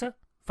on Twitter,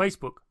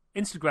 Facebook,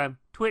 Instagram,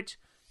 Twitch,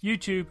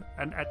 YouTube,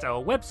 and at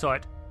our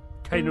website,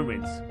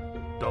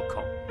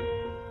 caneandrinse.com.